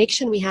that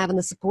connection we have and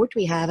the support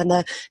we have and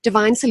the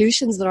divine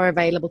solutions that are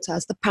available to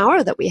us, the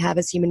power that we have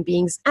as human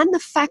beings, and the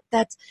fact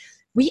that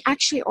we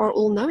actually are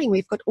all knowing.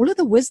 We've got all of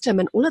the wisdom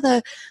and all of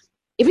the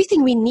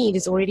everything we need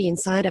is already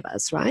inside of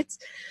us, right?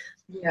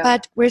 Yeah.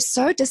 But we're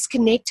so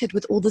disconnected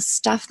with all the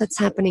stuff that's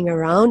happening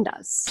around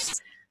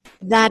us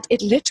that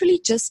it literally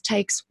just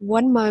takes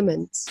one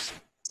moment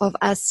of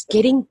us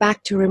getting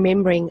back to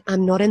remembering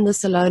I'm not in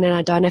this alone and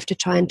I don't have to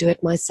try and do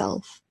it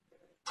myself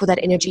for that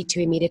energy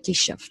to immediately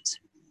shift.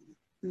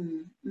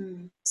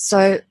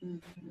 So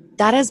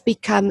that has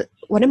become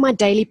one of my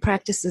daily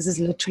practices, is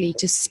literally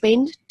to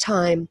spend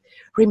time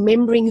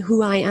remembering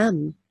who I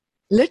am,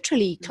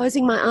 literally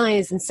closing my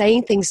eyes and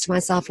saying things to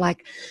myself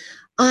like,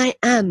 I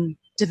am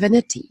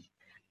divinity.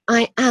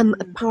 I am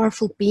a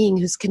powerful being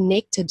who's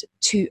connected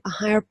to a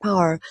higher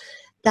power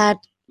that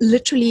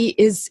literally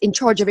is in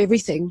charge of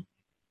everything,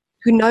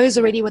 who knows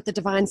already what the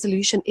divine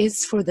solution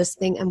is for this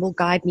thing and will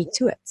guide me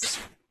to it,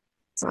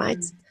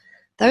 right?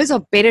 Those are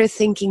better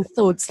thinking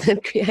thoughts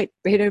that create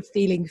better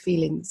feeling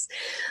feelings.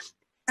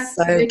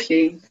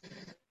 Absolutely.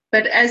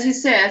 But as you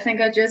say, I think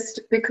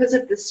because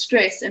of the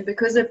stress and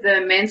because of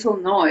the mental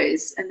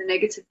noise and the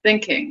negative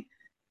thinking,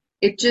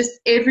 it just,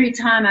 every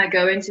time I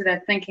go into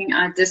that thinking,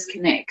 I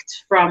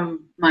disconnect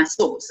from my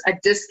source. I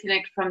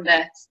disconnect from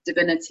that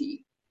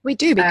divinity. We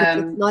do,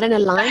 because it's not in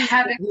alignment I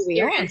have with who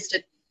we are. experienced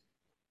it.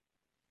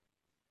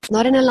 It's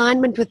not in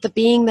alignment with the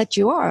being that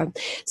you are.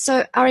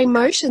 So our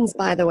emotions,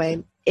 by the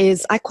way,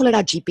 I call it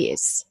our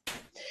GPS.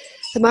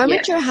 The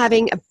moment you're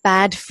having a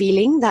bad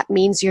feeling, that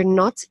means you're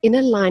not in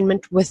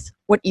alignment with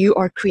what you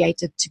are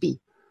created to be.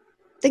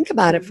 Think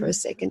about it for a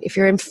second. If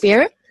you're in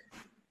fear,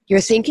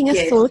 you're thinking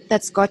a thought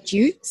that's got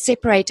you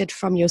separated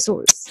from your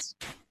source,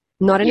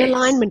 not in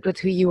alignment with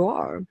who you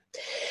are.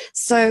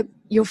 So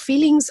your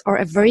feelings are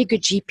a very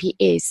good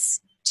GPS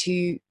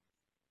to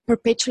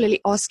perpetually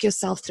ask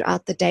yourself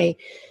throughout the day,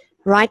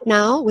 right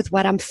now, with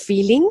what I'm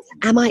feeling,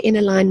 am I in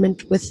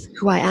alignment with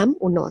who I am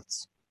or not?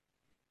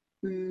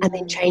 And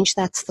then change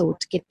that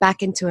thought, get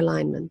back into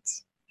alignment.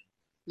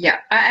 Yeah,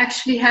 I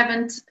actually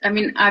haven't,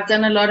 I've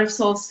done a lot of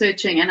soul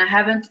searching and I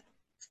haven't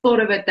thought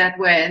of it that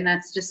way, and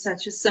that's just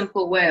such a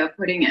simple way of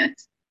putting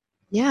it.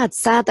 Yeah, it's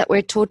sad that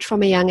we're taught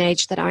from a young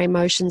age that our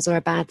emotions are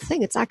a bad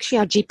thing. It's actually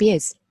our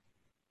GPS.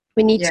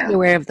 We need to be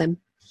aware of them.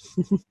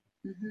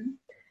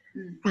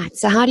 Right,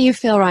 so how do you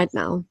feel right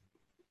now?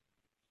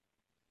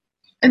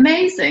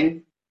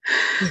 Amazing.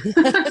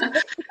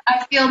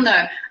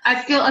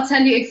 I'll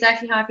tell you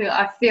exactly how I feel.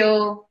 I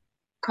feel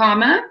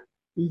calmer.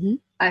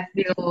 I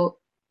feel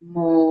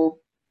more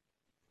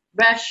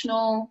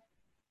rational,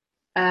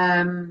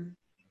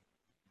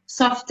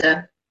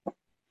 softer.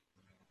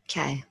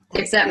 Okay.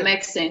 If that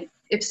makes sense.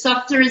 If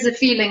softer is a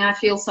feeling, I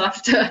feel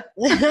softer.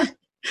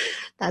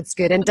 That's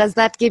good. And does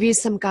that give you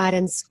some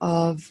guidance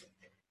of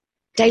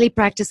daily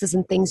practices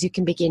and things you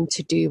can begin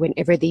to do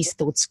whenever these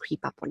thoughts creep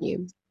up on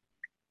you?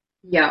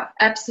 Yeah,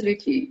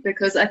 absolutely.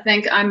 Because I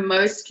think I'm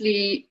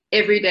mostly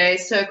every day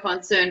so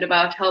concerned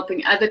about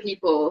helping other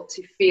people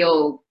to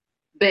feel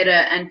better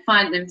and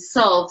find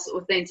themselves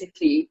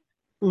authentically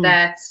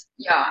that,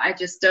 I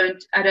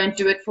don't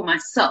do it for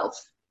myself.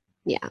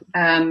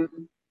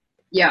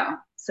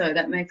 So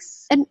that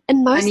makes, and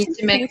I need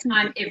to make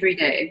time every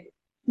day.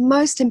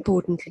 Most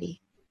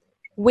importantly,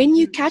 when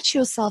you catch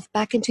yourself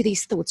back into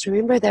these thoughts,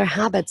 remember they're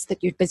habits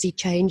that you're busy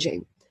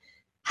changing.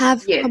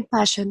 Have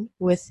compassion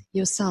with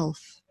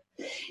yourself.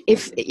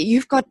 If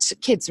you've got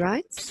kids,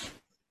 right?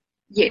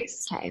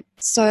 Yes. Okay.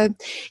 So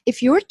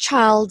if your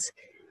child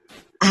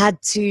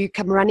had to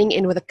come running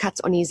in with a cut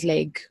on his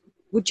leg,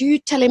 would you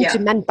tell him to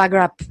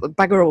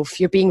bugger off,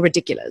 you're being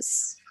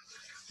ridiculous?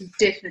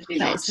 Definitely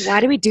not. So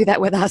why do we do that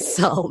with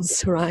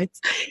ourselves, right?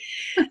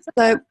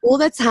 So all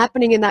that's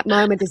happening in that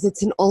moment is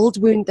it's an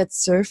old wound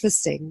that's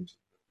surfacing.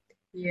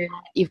 Yeah.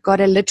 You've got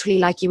to literally,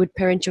 like you would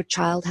parent your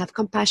child, have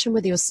compassion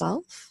with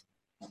yourself.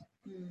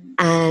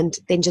 And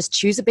then just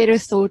choose a better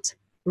thought,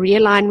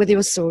 realign with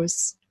your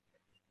source,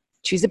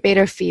 choose a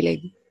better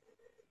feeling.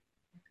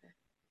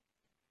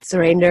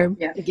 Surrender.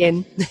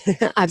 Again.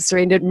 I've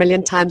surrendered a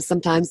million times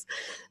sometimes,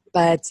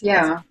 but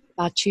it's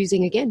about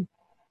choosing again.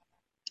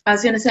 I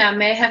was going to say, I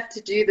may have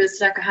to do this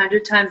like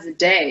 100 times a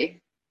day.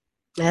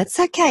 That's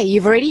okay.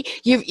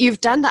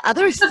 You've done the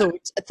other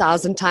thought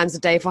 1,000 times a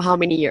day for how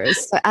many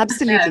years? So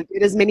absolutely, do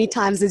it as many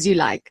times as you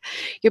like.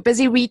 You're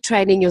busy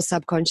retraining your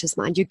subconscious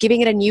mind. You're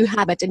giving it a new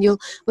habit, and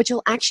what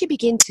you'll actually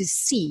begin to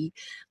see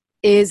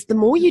is the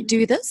more you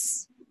do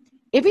this,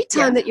 every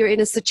time that you're in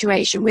a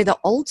situation where the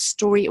old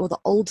story or the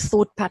old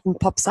thought pattern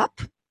pops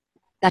up,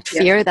 that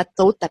fear, that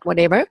thought, that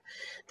whatever,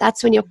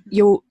 that's when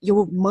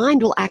your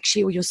mind will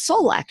actually, or your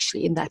soul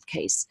actually in that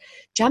case,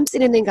 jumps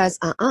in and then goes,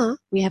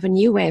 we have a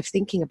new way of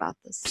thinking about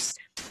this.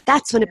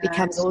 That's when it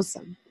becomes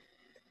awesome.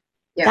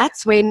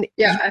 That's when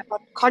you've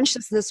got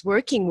consciousness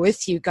working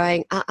with you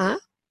going,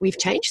 we've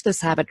changed this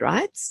habit,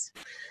 right?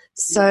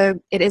 So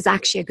it is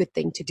actually a good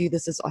thing to do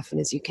this as often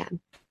as you can.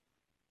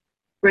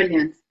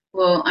 Brilliant.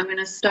 Well, I'm going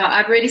to start.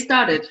 I've already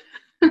started.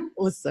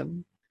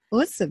 Awesome.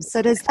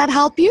 So does that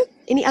help you?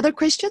 Any other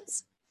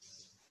questions?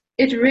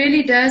 It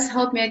really does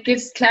help me. It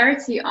gives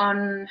clarity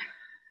on,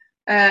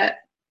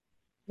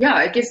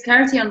 it gives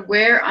clarity on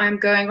where I'm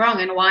going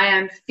wrong and why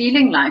I'm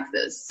feeling like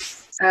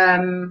this.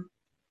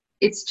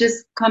 it's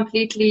just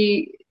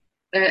completely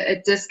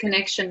a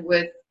disconnection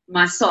with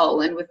my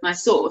soul and with my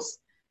source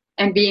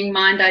and being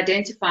mind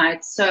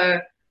identified.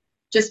 So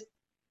just,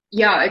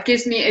 yeah, it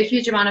gives me a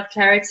huge amount of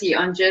clarity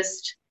on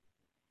just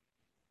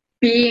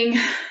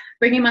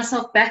bringing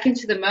myself back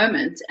into the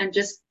moment and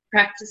just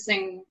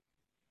practicing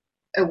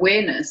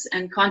awareness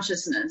and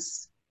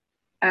consciousness.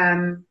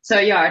 So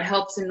yeah, it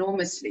helps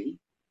enormously.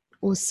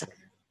 Awesome.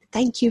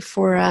 Thank you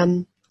for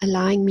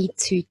allowing me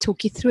to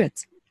talk you through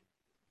it.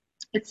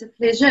 It's a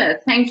pleasure.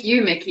 Thank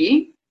you,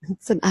 Mickey.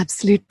 It's an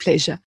absolute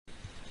pleasure.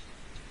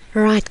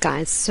 All right,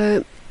 guys.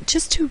 So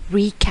just to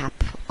recap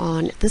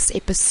on this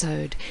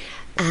episode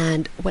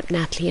and what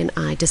Natalie and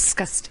I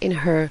discussed in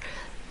her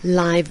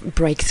live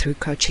breakthrough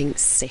coaching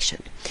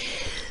session.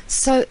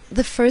 So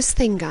the first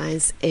thing,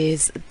 guys,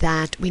 is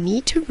that we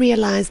need to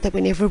realize that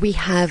whenever we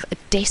have a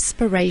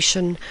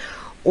desperation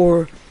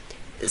or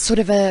sort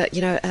of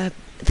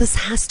this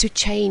has to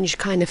change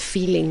kind of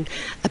feeling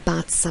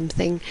about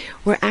something,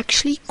 we're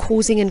actually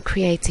causing and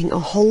creating a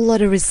whole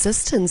lot of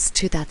resistance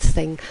to that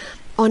thing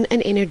on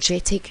an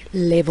energetic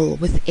level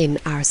within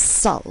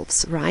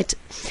ourselves, right?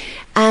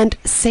 And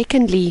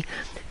secondly,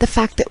 the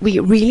fact that we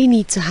really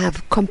need to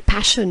have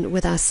compassion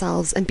with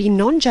ourselves and be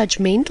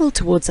non-judgmental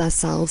towards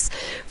ourselves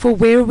for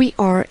where we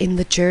are in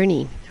the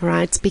journey,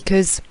 right?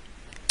 Because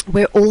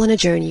we're all on a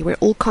journey. We're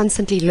all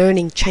constantly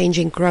learning,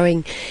 changing,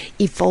 growing,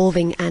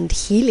 evolving, and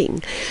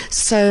healing.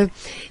 So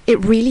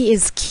it really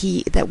is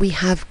key that we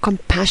have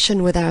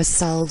compassion with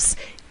ourselves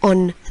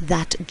on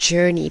that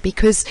journey,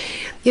 because,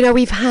 you know,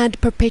 we've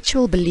had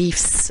perpetual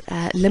beliefs,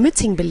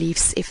 limiting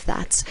beliefs, if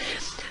that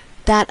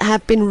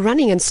have been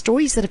running, and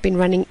stories that have been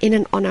running in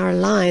and on our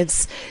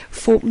lives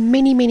for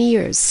many, many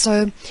years.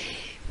 So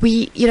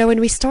we, you know,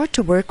 when we start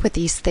to work with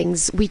these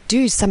things, we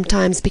do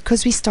sometimes,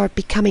 because we start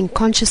becoming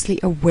consciously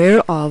aware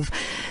of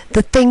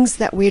the things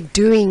that we're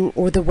doing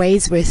or the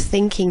ways we're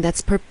thinking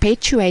that's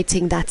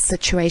perpetuating that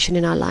situation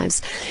in our lives,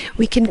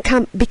 we can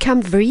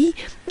become very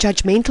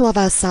judgmental of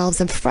ourselves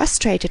and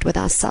frustrated with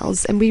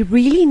ourselves. And we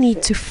really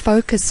need to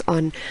focus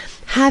on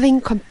having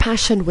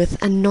compassion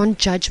with and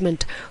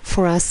non-judgment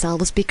for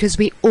ourselves, because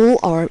we all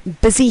are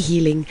busy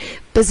healing,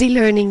 busy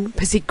learning,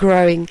 busy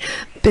growing,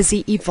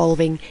 busy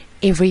evolving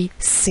every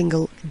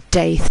single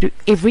day through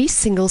every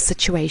single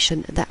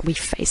situation that we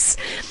face.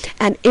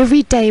 And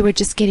every day we're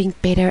just getting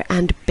better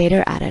and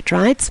better at it,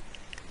 right?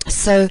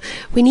 So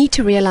we need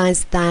to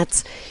realize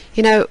that,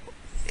 you know,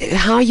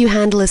 how you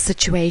handle a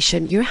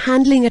situation, you're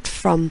handling it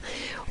from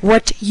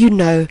what you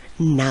know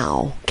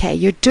now. Okay,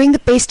 you're doing the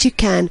best you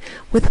can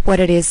with what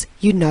it is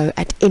you know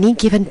at any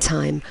given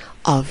time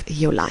of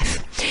your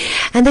life.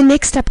 And then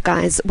next up,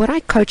 guys, what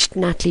I coached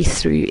Natalie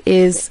through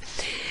is,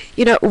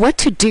 you know, what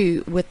to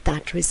do with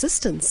that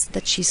resistance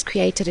that she's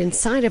created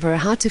inside of her,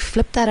 how to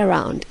flip that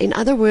around. In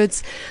other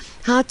words,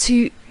 how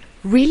to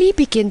really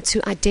begin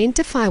to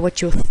identify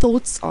what your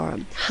thoughts are,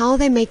 how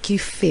they make you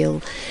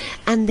feel,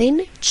 and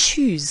then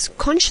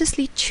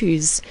consciously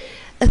choose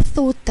a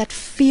thought that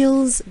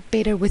feels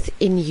better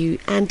within you.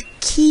 And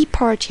key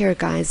part here,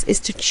 guys, is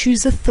to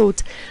choose a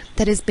thought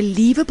that is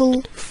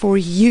believable for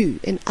you.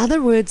 In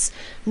other words,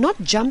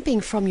 not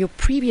jumping from your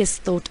previous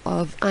thought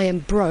of I am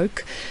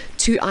broke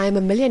to I am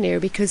a millionaire,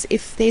 because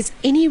if there's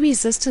any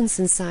resistance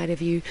inside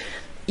of you,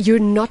 you're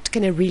not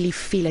going to really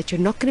feel it.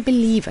 You're not going to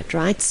believe it,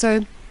 right?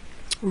 So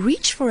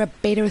reach for a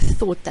better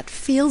thought that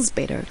feels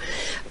better,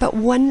 but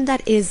one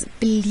that is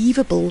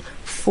believable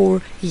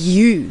for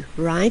you,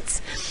 right?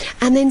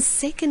 And then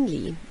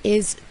secondly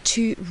is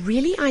to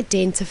really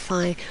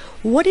identify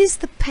what is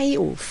the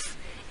payoff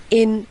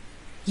in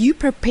you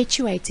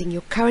perpetuating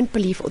your current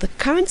belief or the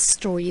current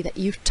story that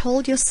you've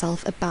told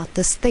yourself about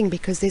this thing,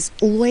 because there's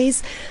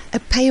always a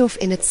payoff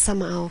in it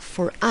somehow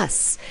for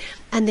us.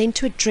 And then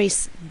to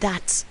address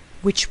that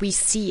which we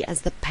see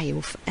as the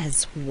payoff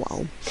as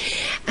well.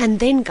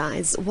 And then,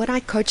 guys, what I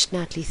coached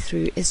Natalie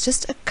through is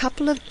just a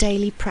couple of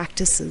daily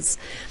practices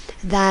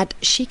that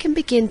she can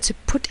begin to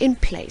put in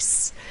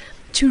place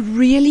to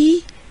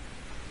really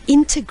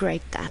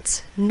integrate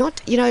that.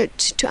 Not, you know,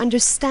 to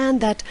understand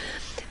that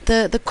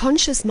the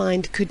conscious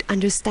mind could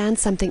understand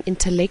something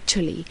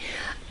intellectually,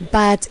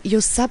 but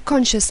your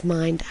subconscious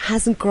mind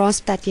hasn't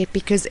grasped that yet,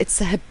 because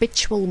it's a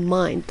habitual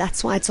mind.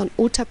 That's why it's on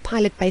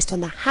autopilot based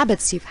on the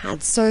habits you've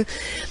had. So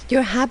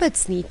your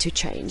habits need to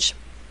change.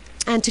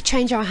 And to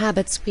change our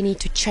habits, we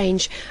need to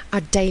change our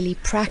daily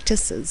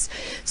practices.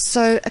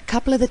 So a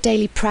couple of the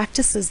daily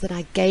practices that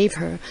I gave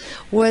her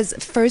was,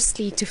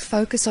 firstly, to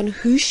focus on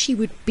who she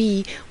would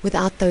be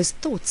without those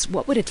thoughts.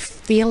 What would it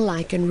feel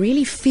like? And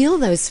really feel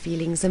those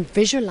feelings and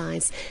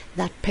visualize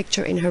that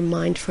picture in her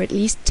mind for at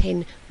least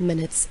 10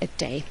 minutes a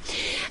day.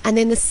 And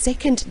then the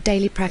second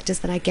daily practice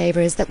that I gave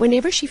her is that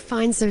whenever she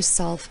finds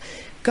herself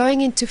going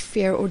into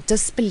fear or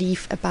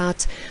disbelief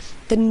about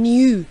the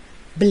new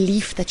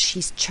belief that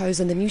she's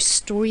chosen, the new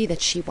story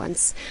that she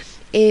wants,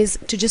 is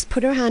to just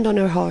put her hand on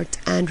her heart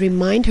and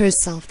remind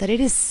herself that it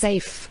is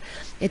safe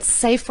It's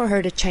safe for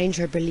her to change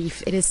her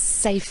belief. It is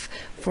safe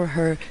for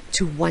her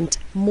to want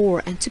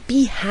more and to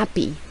be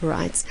happy,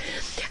 right?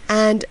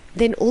 And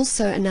then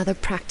also another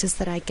practice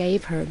that I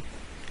gave her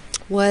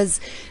was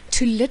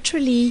to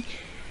literally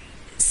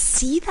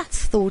see that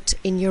thought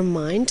in your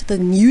mind, the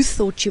new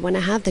thought you want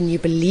to have, the new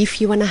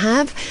belief you want to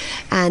have.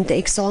 And the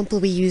example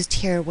we used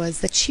here was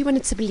that she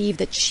wanted to believe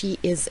that she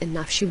is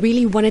enough. She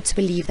really wanted to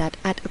believe that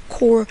at a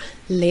core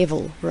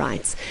level,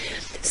 right?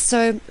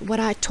 So what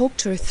I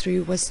talked her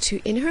through was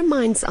to, in her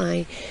mind's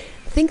eye,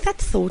 think that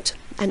thought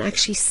and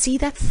actually see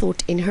that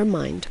thought in her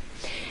mind.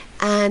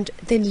 And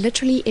then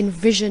literally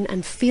envision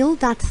and feel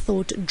that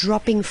thought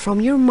dropping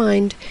from your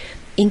mind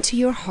into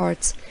your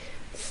heart.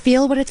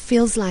 Feel what it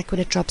feels like when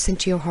it drops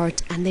into your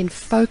heart, and then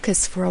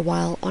focus for a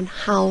while on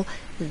how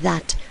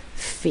that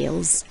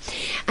feels.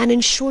 And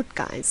in short,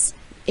 guys,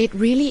 it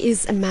really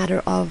is a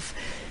matter of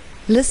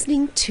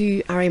listening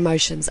to our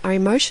emotions. Our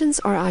emotions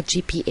are our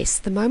GPS.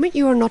 The moment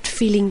you are not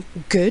feeling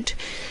good,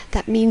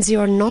 that means you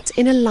are not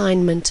in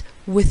alignment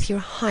with your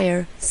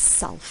higher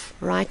self,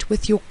 right?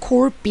 With your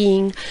core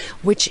being,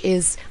 which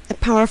is a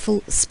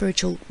powerful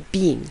spiritual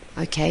being,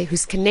 okay?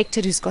 Who's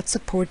connected, who's got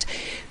support,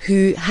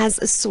 who has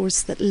a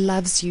source that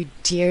loves you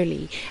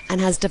dearly and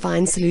has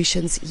divine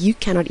solutions you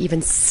cannot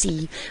even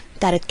see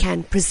that it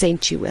can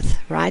present you with,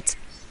 right?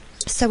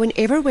 So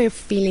whenever we're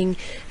feeling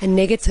a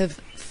negative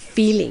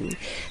feeling,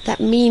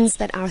 that means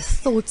that our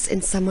thoughts in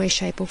some way,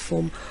 shape or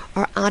form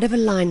are out of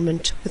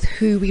alignment with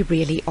who we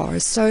really are.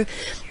 So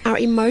our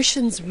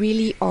emotions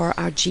really are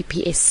our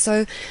GPS.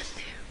 So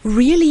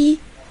really,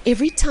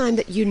 every time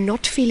that you're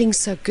not feeling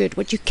so good,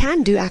 what you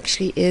can do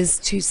actually is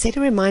to set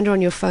a reminder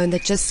on your phone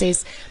that just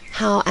says,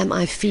 how am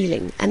I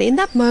feeling? And in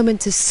that moment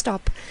to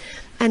stop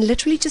and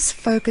literally just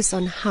focus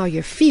on how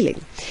you're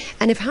feeling.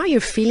 And if how you're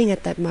feeling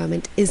at that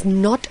moment is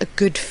not a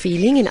good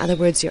feeling, in other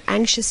words, you're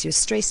anxious, you're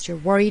stressed, you're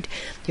worried,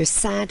 you're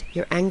sad,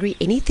 you're angry,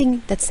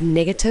 anything that's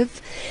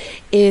negative,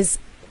 is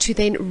to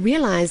then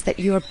realize that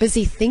you are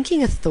busy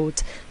thinking a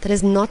thought that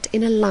is not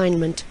in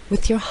alignment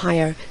with your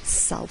higher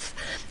self.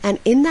 And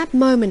in that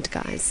moment,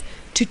 guys,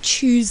 to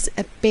choose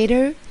a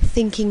better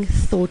thinking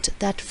thought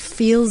that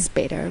feels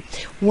better,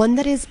 one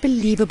that is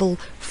believable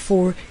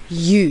for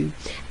you.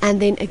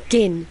 And then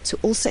again, to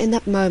also in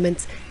that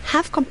moment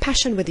have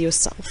compassion with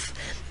yourself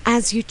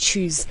as you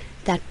choose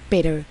that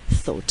better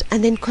thought,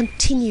 and then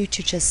continue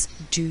to just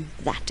do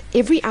that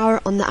every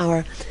hour on the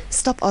hour.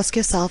 Stop, ask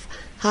yourself,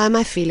 how am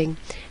I feeling?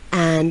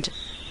 And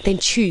then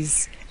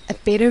choose a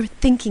better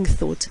thinking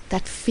thought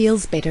that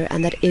feels better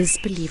and that is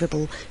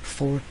believable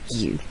for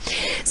you.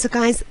 So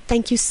guys,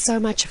 thank you so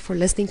much for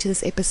listening to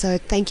this episode.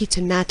 Thank you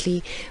to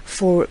Natalie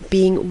for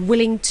being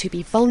willing to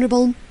be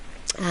vulnerable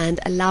and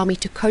allow me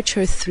to coach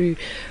her through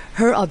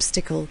her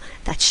obstacle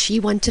that she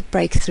wanted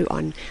breakthrough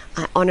on.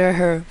 I honor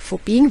her for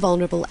being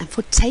vulnerable and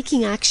for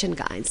taking action,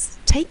 guys.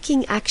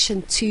 Taking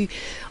action to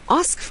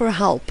ask for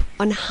help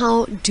on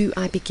how do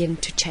I begin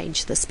to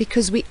change this,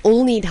 because we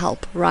all need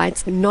help,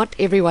 right? Not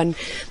everyone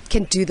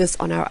can do this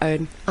on our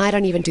own. I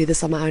don't even do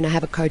this on my own. I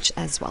have a coach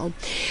as well.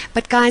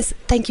 But guys,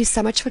 thank you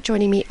so much for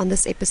joining me on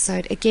this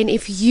episode. Again,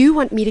 if you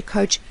want me to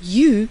coach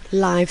you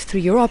live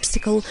through your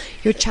obstacle,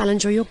 your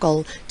challenge or your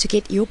goal to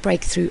get your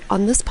breakthrough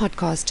on this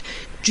podcast,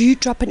 do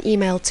drop an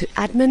email to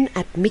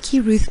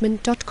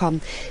admin@mickeyruthman.com,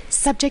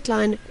 subject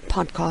line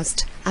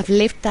podcast. I've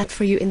left that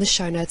for you in the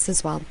show notes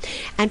as well.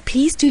 And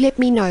please do let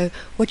me know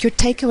what your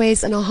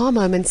takeaways and aha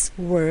moments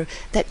were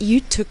that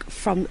you took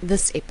from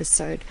this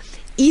episode,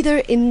 either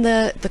in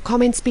the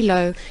comments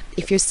below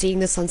if you're seeing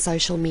this on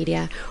social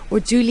media, or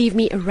do leave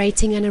me a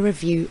rating and a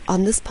review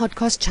on this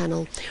podcast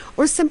channel,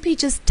 or simply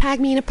just tag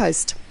me in a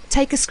post.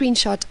 Take a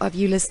screenshot of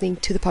you listening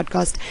to the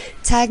podcast,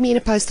 tag me in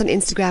a post on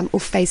Instagram or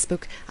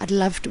Facebook. I'd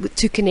love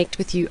to connect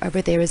with you over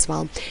there as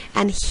well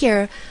and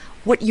hear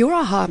what your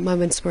aha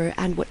moments were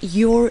and what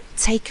your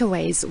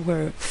takeaways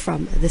were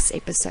from this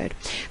episode.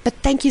 But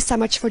thank you so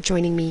much for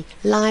joining me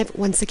live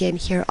once again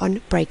here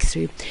on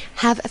Breakthrough.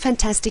 Have a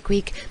fantastic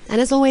week.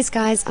 And as always,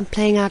 guys, I'm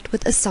playing out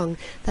with a song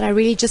that I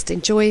really just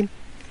enjoy,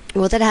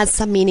 well, that has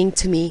some meaning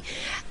to me,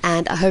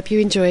 and I hope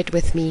you enjoy it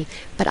with me.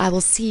 But I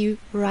will see you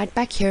right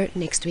back here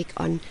next week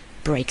on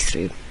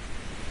Breakthrough.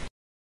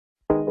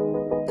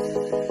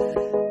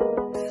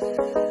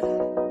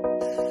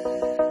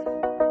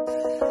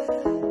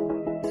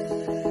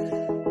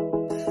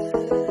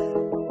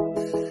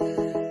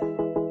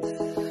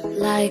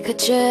 Like a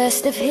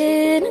chest of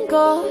hidden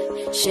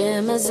gold,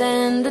 shimmers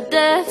in the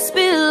depths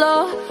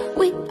below.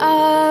 We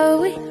are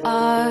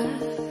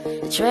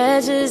the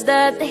treasures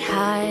that they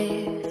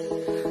hide.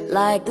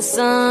 Like the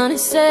sun who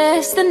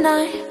sets the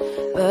night,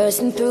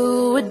 bursting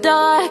through a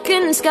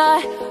darkened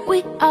sky.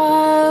 We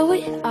are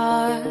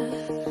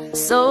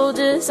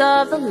soldiers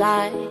of the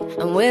light,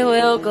 and we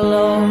will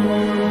glow.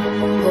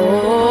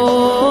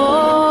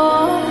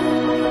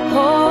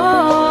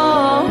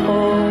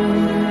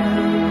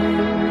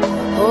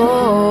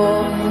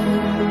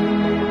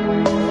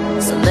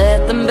 So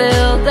let them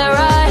build their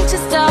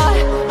righteous star.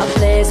 Our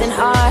blazing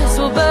hearts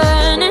will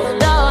burn in the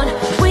dawn.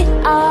 We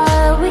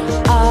are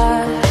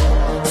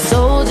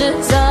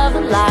soldiers of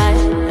the light.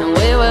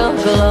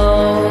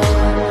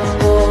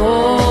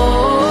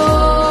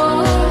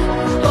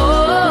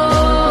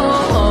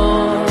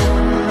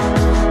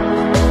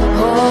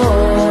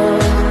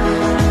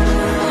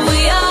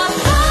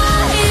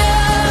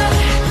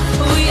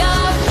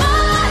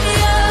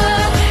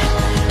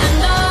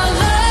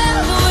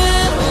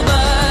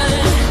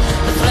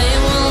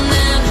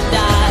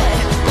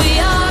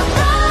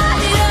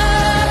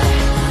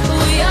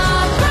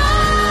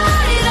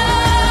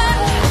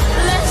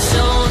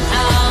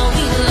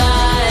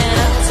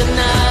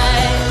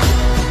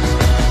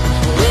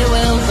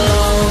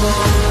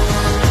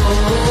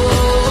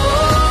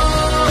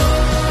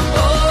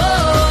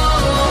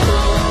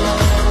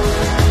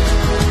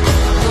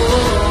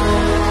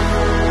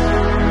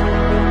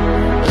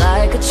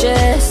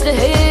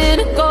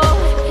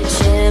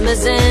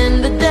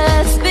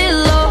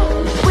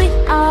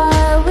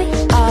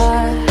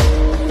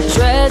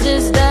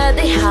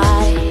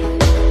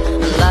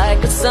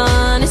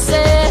 sun, it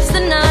says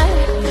the night,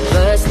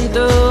 bursting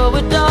through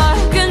a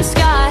darkened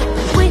sky.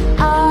 We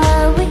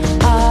are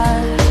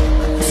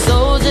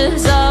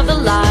soldiers of the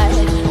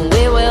light, and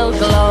we will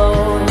glow.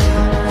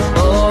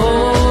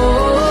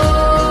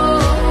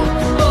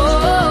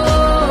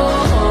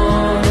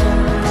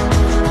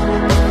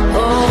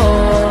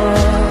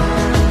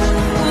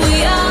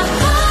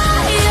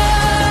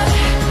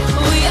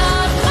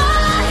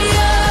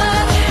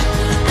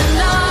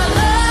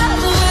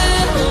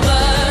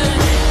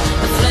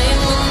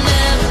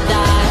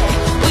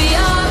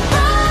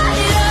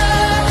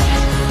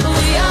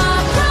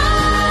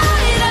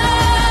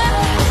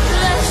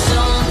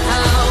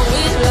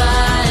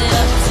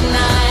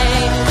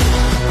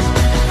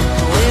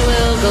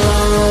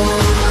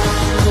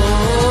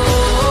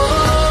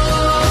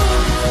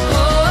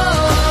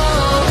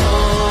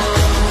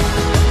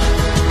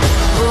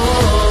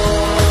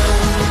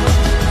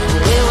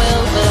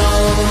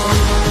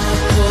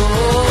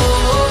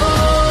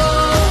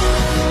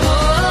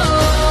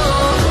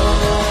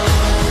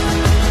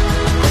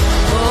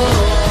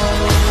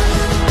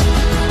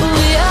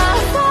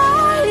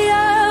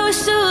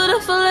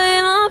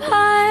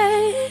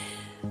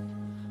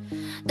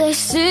 They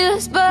see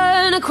us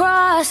burn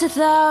across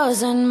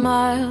 1,000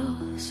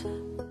 miles.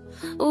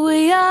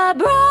 We are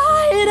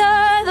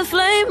brighter, the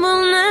flame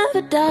will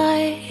never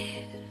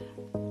die.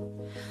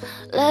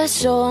 Let's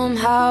show them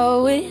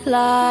how we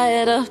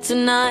light up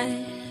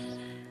tonight.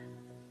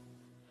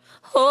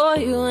 Oh,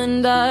 you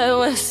and I,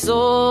 we're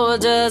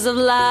soldiers of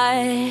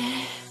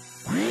light.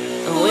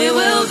 We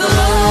will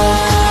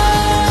glow.